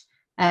much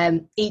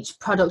each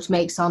product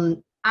makes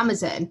on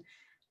Amazon.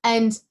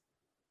 And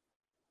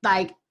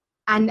like,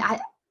 and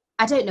I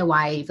I don't know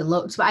why I even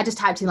looked, but I just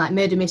typed in like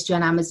murder mystery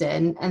on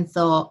Amazon and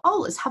thought, oh,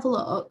 let's have a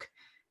look.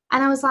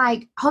 And I was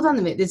like, hold on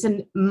a minute, there's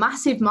a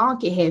massive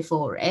market here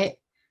for it.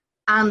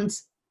 And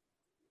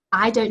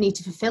I don't need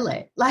to fulfill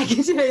it. Like,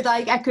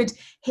 like I could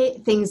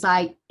hit things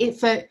like it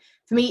for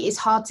me, it's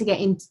hard to get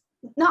into,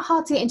 not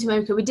hard to get into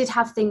America. We did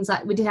have things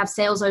like, we did have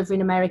sales over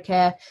in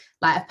America,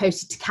 like I've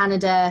posted to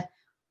Canada.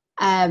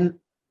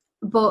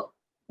 But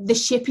the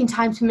shipping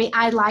time for me,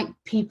 I like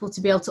people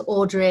to be able to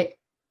order it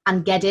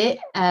and get it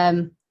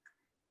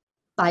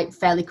like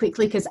fairly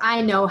quickly, because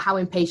I know how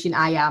impatient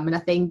I am. And I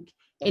think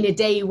in a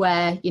day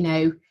where, you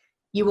know,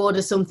 you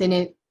order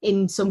something,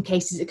 in some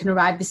cases it can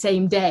arrive the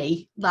same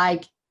day.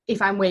 Like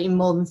if I'm waiting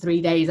more than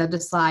 3 days, I'm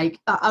just like,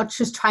 I'll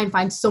just try and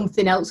find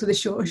something else with a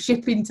shorter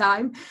shipping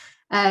time.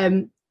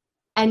 And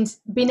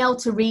being able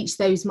to reach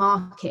those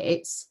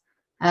markets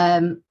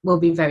will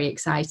be very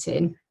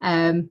exciting.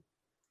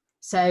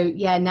 So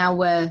yeah, now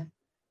we're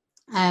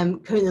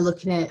currently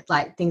looking at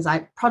like things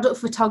like product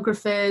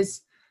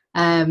photographers,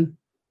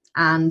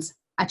 and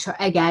I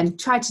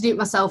try to do it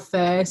myself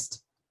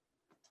first.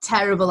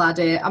 Terrible at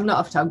it. I'm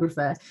not a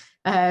photographer,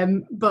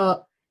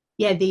 but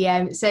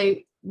yeah, so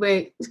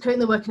we're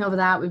currently working over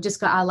that. We've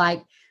just got our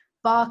like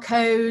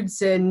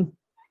barcodes, and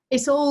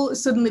it's all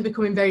suddenly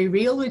becoming very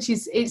real, which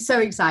is, it's so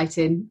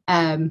exciting.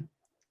 And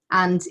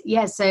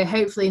yeah, so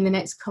hopefully in the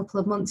next couple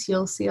of months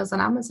you'll see us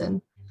on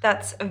Amazon.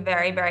 That's a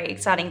very, very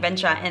exciting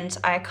venture, and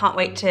I can't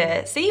wait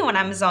to see you on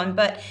Amazon.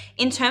 But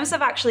in terms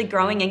of actually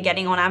growing and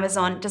getting on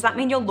Amazon, does that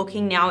mean you're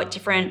looking now at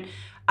different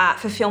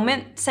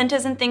fulfillment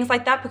centers and things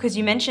like that? Because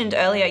you mentioned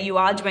earlier you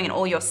are doing it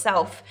all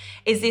yourself.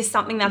 Is this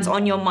something that's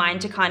on your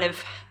mind to kind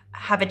of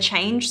have a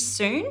change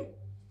soon?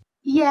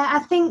 Yeah, I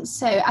think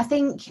so. I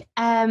think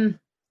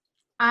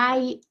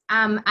I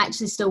am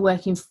actually still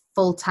working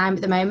full time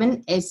at the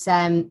moment. It's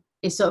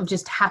sort of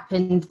just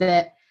happened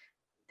that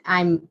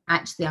I'm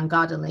actually on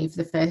garden leave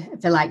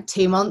for like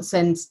 2 months,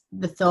 and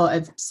the thought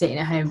of sitting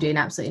at home doing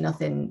absolutely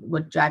nothing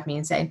would drive me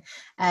insane.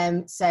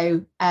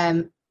 So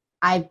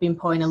I've been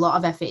pouring a lot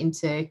of effort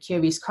into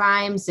Curious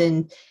Crimes,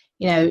 and,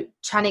 you know,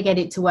 trying to get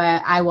it to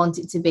where I want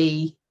it to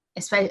be,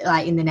 especially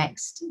like in the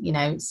next,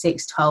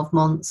 6-12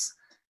 months.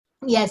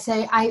 Yeah,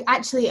 so I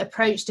actually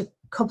approached a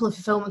couple of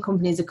fulfillment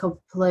companies a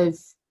couple of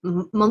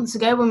months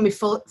ago when we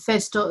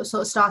first sort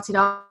of started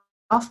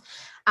off,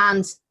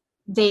 and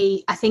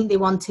I think they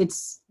wanted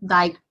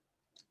like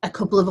a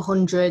couple of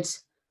 100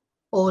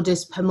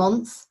 orders per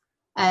month,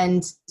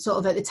 and sort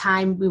of at the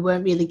time we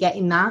weren't really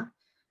getting that.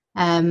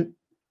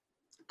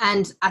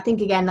 And I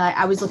think again,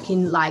 I was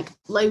looking like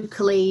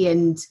locally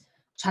and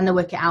trying to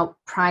work it out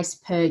price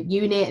per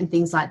unit and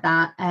things like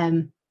that.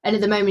 And at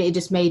the moment, it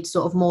just made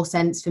sort of more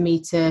sense for me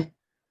to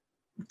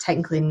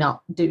technically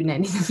not doing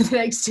anything for the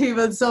next 2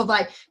 months, sort of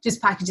like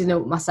just packaging it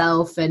up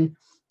myself. And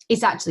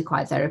it's actually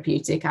quite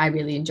therapeutic. I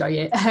really enjoy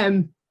it.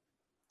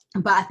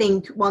 But I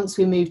think once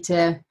we move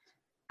to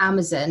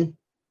Amazon,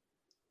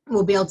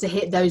 we'll be able to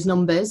hit those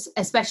numbers,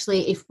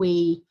 especially if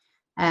we,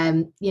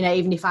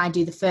 even if I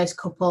do the first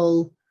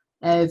couple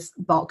of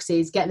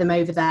boxes, get them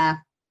over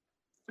there.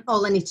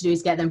 All I need to do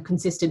is get them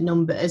consistent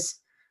numbers,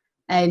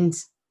 and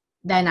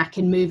then I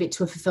can move it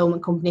to a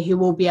fulfillment company who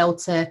will be able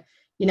to,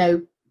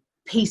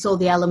 piece all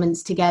the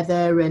elements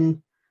together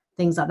and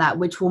things like that,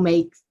 which will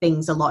make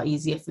things a lot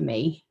easier for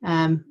me.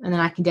 And then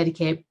I can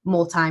dedicate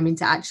more time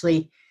into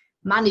actually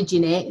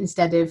managing it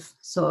instead of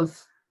sort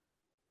of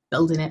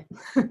building it.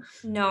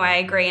 No, I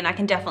agree. And I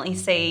can definitely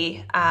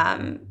see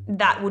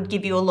that would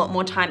give you a lot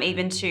more time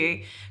even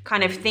to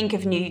kind of think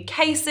of new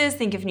cases,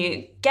 think of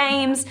new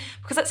games,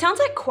 because it sounds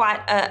like quite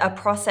a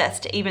process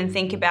to even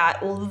think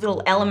about all the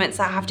little elements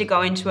that have to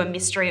go into a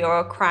mystery or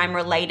a crime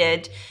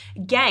related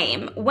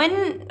game.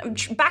 When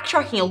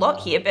backtracking a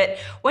lot here, but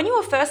when you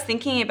were first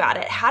thinking about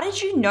it, how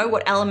did you know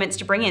what elements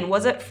to bring in?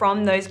 Was it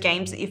from those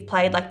games that you've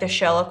played, like the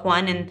Sherlock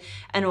one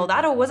and all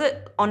that, or was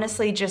it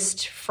honestly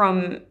just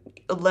from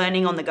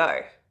learning on the go?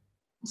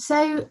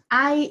 So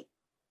I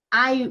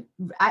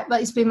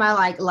it's been my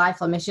like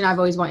lifelong mission. I've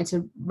always wanted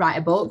to write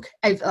a book.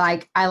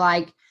 I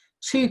like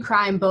true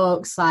crime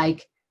books.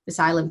 Like The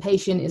Silent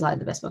Patient is like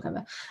the best book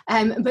ever.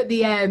 But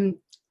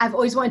I've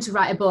always wanted to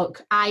write a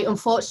book. I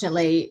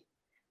unfortunately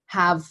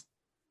have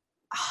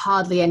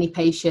hardly any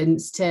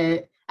patience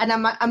and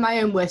I'm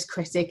my own worst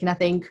critic. And I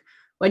think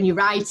when you're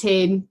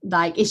writing,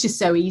 like, it's just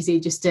so easy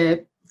just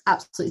to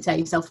absolutely tear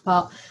yourself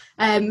apart.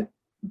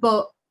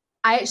 But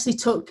I actually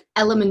took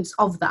elements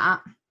of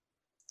that,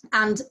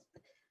 and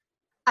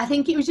I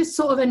think it was just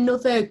sort of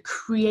another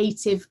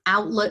creative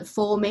outlet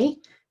for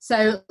me.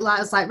 So like,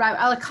 I was like, right,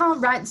 well, I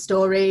can't write the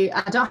story.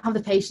 I don't have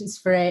the patience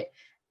for it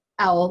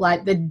or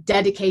like the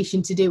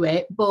dedication to do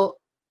it, but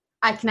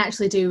I can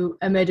actually do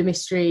a murder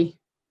mystery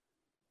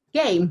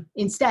game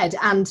instead.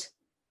 And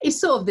it's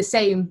sort of the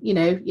same,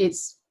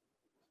 it's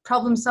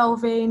problem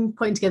solving,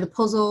 putting together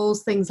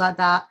puzzles, things like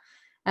that.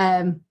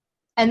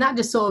 And that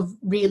just sort of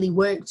really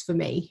worked for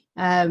me.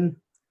 And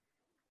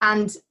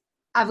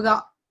I've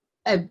got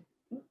an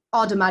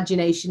odd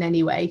imagination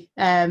anyway.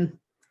 And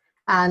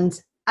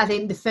I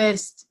think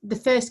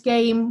the first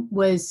game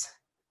was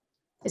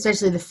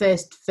especially the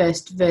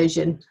first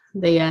version,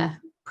 the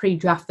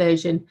pre-draft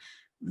version,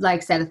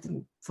 like I said, I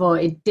think before,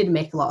 it didn't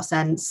make a lot of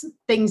sense.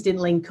 Things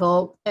didn't link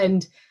up.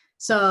 And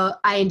so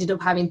I ended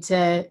up having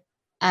to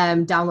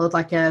download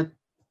like a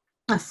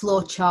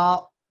flow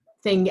chart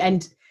thing,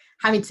 and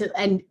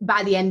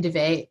by the end of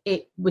it,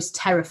 it was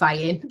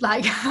terrifying,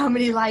 like how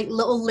many like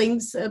little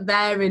links are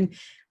there, and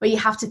what you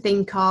have to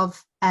think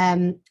of,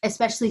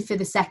 especially for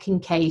the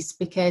second case,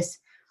 because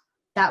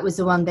that was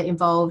the one that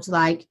involved,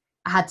 like,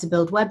 I had to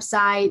build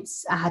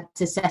websites, I had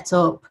to set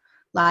up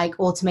like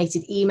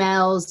automated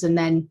emails and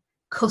then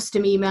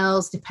custom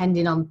emails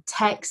depending on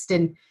text,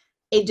 and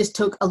it just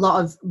took a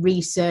lot of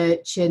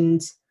research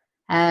and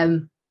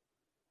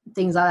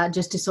things like that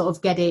just to sort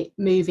of get it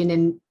moving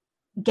and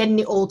getting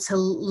it all to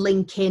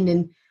link in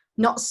and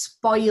not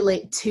spoil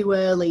it too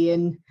early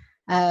and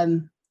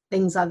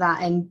things like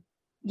that. And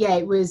yeah,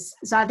 it was,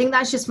 so I think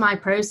that's just my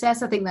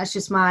process. I think that's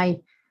just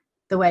the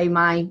way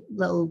my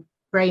little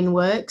brain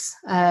works,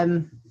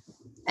 and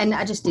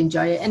I just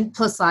enjoy it. And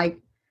plus, like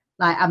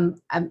I'm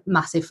a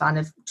massive fan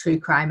of true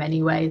crime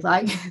anyway,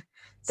 like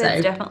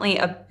There's definitely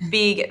a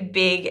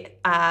big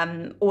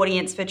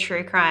audience for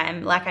true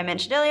crime. Like I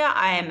mentioned earlier,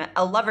 I am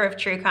a lover of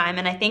true crime,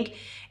 and I think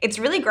it's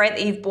really great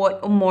that you've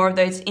brought more of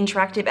those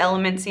interactive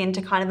elements in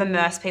to kind of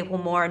immerse people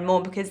more and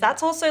more, because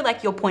that's also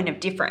like your point of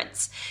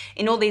difference.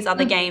 In all these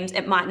other games,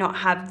 it might not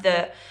have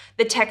the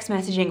text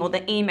messaging or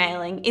the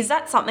emailing. Is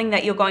that something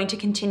that you're going to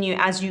continue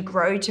as you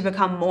grow to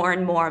become more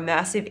and more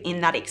immersive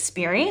in that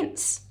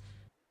experience?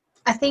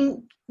 I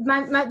think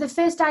the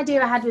first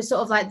idea I had was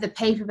sort of like the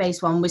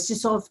paper-based one, was to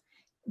sort of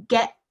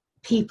get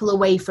people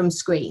away from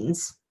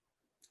screens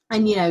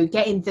and, you know,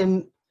 getting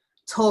them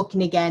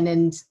talking again.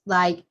 And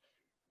like,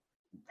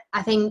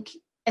 I think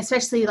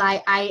especially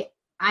like I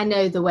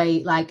know the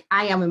way like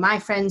I am with my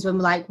friends when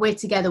we're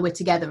together,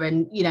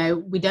 and, you know,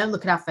 we don't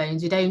look at our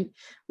phones,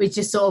 we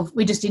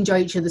just enjoy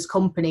each other's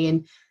company.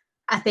 And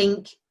I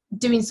think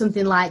doing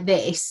something like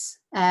this,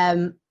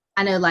 I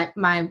know like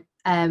my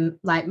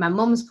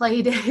mum's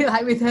played it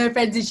like with her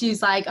friends, and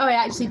she's like, oh, it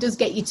actually does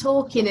get you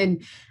talking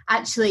and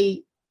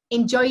actually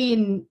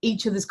enjoying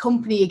each other's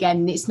company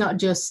again. It's not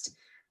just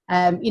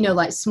you know,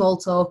 like small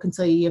talk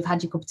until you've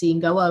had your cup of tea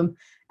and go home.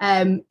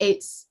 And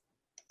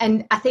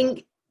I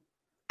think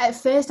at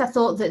first I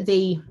thought that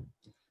the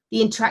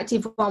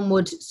interactive one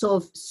would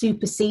sort of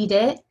supersede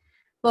it,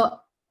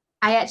 but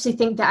I actually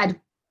think that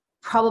I'd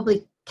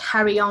probably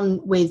carry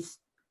on with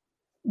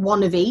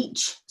one of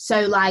each.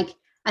 So like,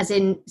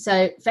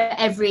 so for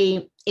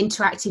every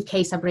interactive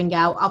case I bring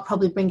out, I'll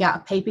probably bring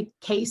out a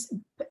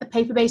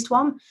paper-based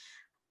one,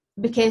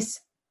 because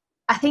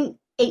I think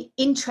it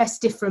interests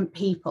different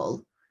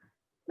people.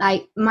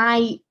 Like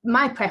my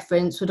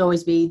preference would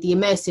always be the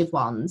immersive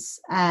ones.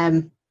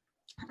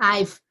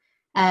 I've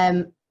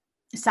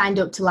signed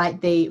up to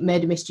like the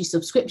murder mystery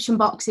subscription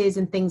boxes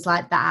and things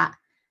like that.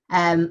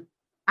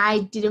 I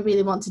didn't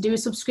really want to do a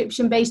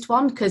subscription-based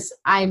one, because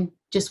I'm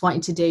just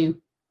wanting to do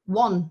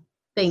one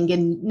thing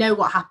and know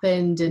what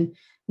happened and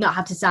not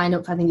have to sign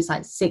up for, I think it's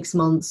like 6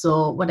 months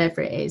or whatever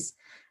it is.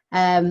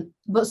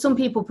 But some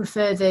people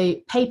prefer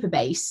the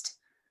paper-based,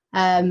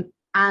 and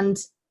I'm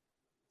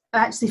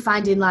actually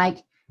finding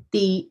like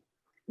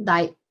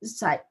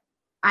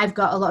I've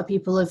got a lot of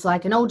people of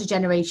like an older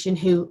generation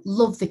who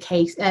love the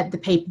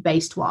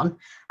paper-based one,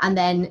 and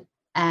then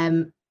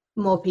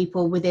more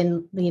people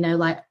within, you know,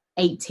 like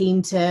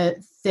 18 to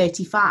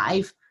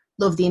 35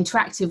 love the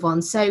interactive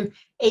one. So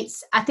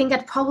I think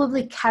I'd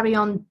probably carry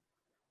on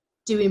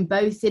doing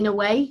both in a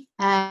way,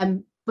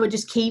 but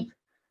just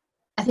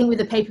I think with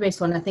the paper-based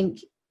one, I think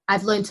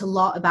I've learned a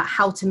lot about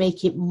how to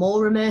make it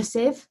more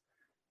immersive,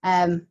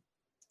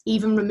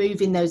 even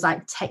removing those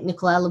like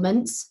technical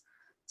elements.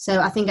 So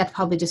I think I'd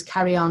probably just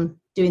carry on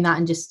doing that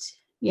and just,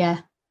 yeah.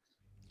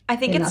 I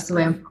think that's the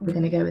way I'm probably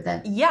going to go with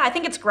it. Yeah, I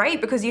think it's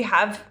great because you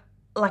have,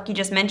 like you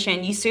just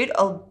mentioned, you suit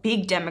a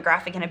big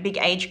demographic and a big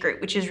age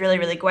group, which is really,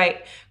 really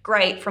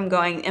great from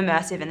going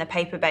immersive and the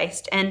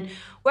paper-based. And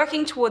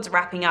working towards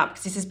wrapping up,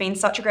 because this has been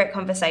such a great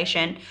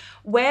conversation,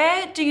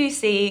 where do you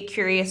see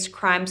Curious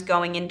Crimes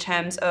going in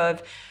terms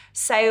of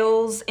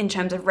sales, in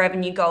terms of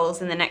revenue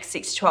goals in the next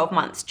 6 to 12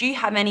 months? Do you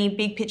have any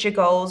big picture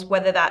goals,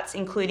 whether that's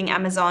including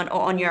Amazon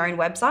or on your own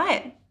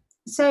website?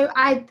 So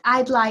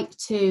I'd like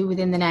to,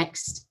 within the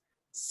next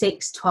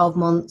 6, 12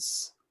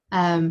 months,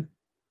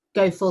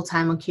 go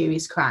full-time on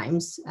Curious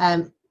Crimes.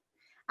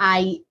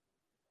 I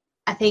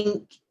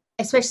think,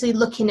 especially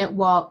looking at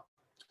what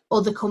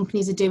other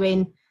companies are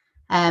doing,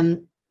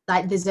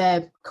 like there's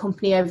a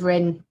company over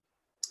in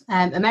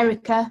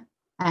America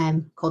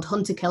called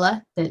Hunter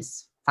Killer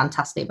that's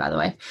fantastic, by the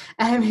way.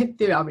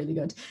 They are really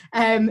good.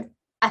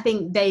 I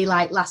think they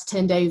last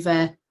year,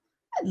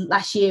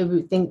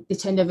 I think they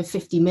turned over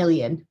 50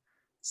 million.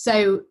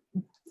 So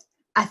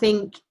I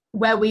think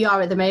where we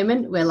are at the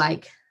moment, we're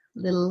like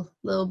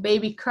little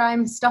baby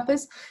crime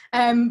stoppers.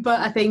 But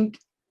I think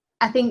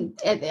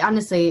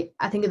honestly,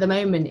 I think at the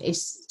moment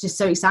it's just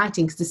so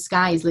exciting because the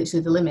sky is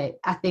literally the limit.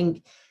 I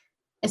think,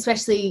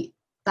 especially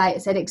like I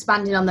said,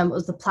 expanding on them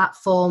was the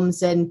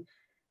platforms, and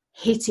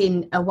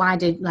hitting a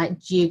wider like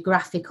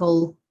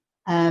geographical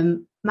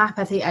map.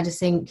 I think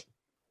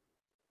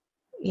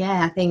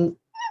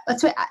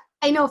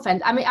no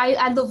offense. I mean,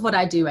 I love what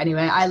I do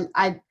anyway.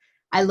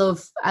 I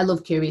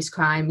love curious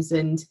crimes,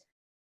 and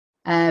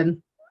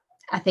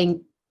I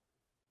think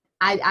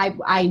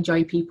I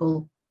enjoy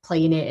people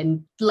playing it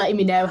and letting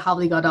me know how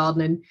they got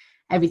on and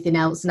everything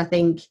else. And I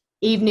think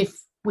even if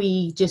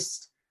we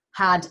just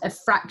had a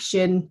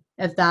fraction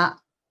of that,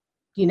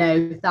 you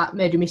know, that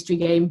murder mystery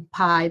game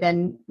pie,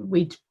 then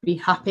we'd be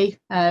happy.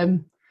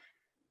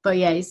 But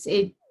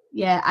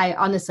yeah, I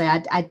honestly,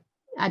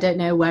 I don't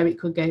know where it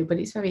could go, but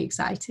it's very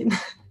exciting.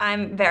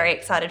 I'm very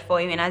excited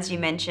for you. And as you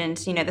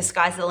mentioned, you know, the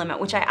sky's the limit,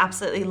 which I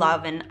absolutely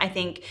love. And I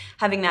think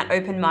having that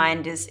open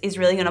mind is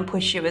really going to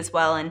push you as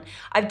well. And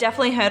I've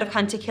definitely heard of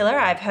Hunter Killer.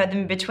 I've heard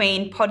them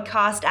between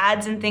podcast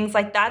ads and things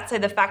like that. So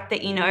the fact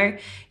that, you know,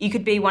 you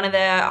could be one of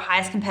the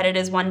highest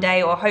competitors one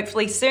day, or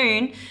hopefully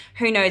soon,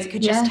 who knows, it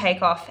could just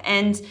take off.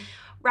 And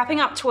wrapping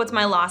up towards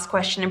my last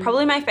question, and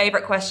probably my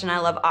favorite question I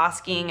love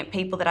asking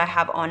people that I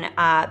have on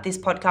this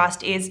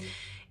podcast is,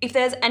 if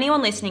there's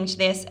anyone listening to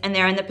this and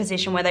they're in the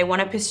position where they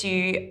want to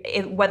pursue,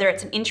 whether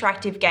it's an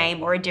interactive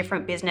game or a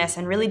different business,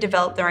 and really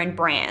develop their own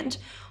brand,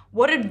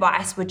 what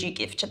advice would you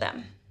give to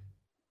them?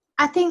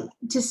 I think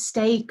just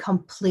stay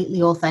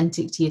completely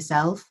authentic to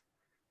yourself.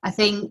 I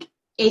think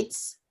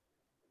it's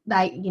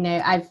like, you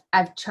know,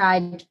 I've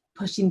tried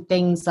pushing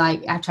things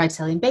like, I've tried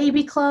selling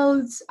baby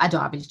clothes. I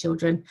don't have any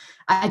children.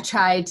 I've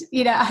tried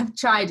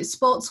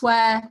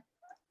sportswear.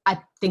 I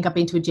think I've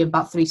been to a gym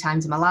about 3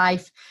 times in my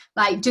life.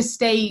 Like, just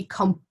stay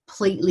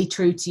completely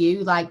true to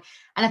you. Like,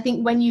 and I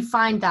think when you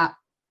find that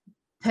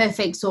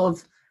perfect sort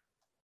of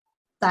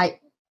like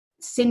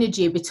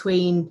synergy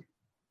between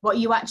what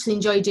you actually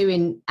enjoy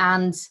doing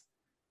and,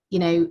 you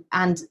know,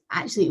 and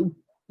actually,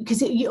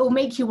 because it'll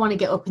make you want to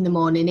get up in the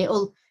morning.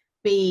 It'll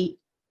be,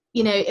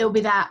 you know, it'll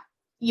be that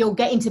you'll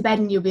get into bed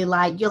and you'll be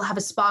like, you'll have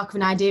a spark of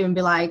an idea and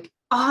be like,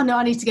 oh no,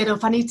 I need to get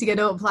up.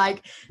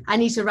 Like, I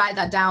need to write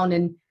that down.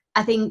 And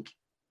I think,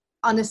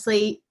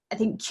 honestly, I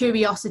think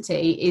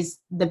curiosity is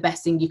the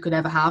best thing you could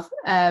ever have.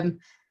 And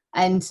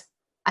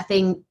I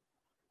think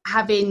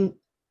having,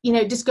 you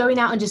know, just going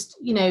out and just,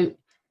 you know,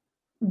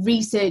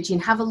 researching,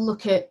 have a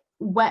look at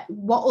what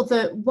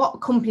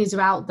companies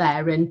are out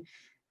there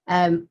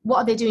and what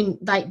are they doing.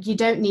 Like, you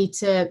don't need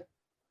to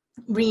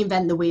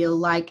reinvent the wheel.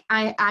 Like,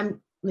 I'm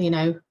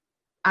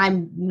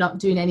not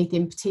doing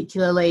anything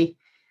particularly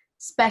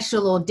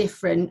special or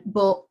different,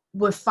 but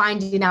we're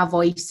finding our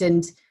voice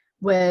and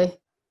we're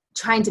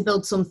trying to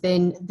build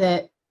something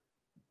that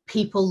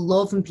people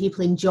love and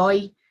people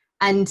enjoy,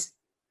 and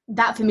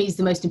that for me is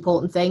the most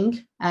important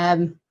thing.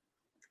 And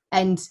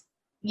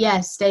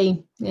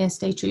stay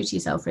true to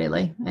yourself,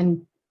 really,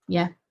 and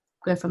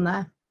go from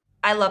there.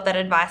 I love that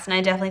advice, and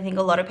I definitely think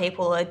a lot of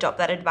people will adopt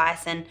that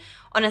advice. And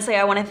honestly,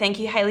 I want to thank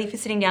you, Hayley, for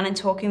sitting down and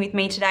talking with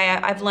me today.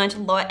 I've learned a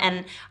lot,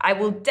 and I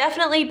will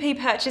definitely be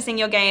purchasing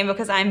your game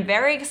because I'm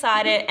very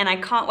excited, and I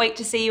can't wait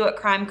to see you at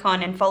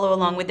CrimeCon and follow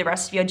along with the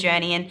rest of your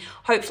journey. And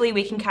hopefully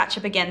we can catch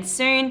up again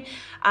soon.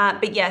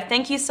 But yeah,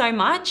 thank you so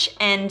much,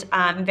 and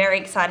I'm very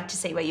excited to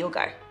see where you'll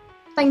go.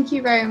 Thank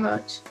you very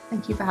much.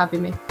 Thank you for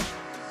having me.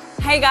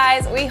 Hey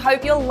guys, we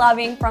hope you're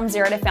loving From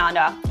Zero to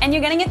Founder and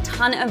you're getting a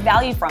ton of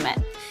value from it.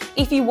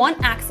 If you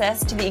want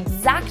access to the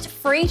exact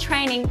free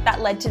training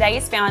that led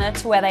today's founder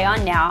to where they are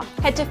now,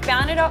 head to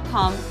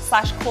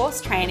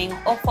founder.com/course training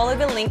or follow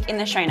the link in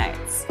the show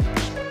notes.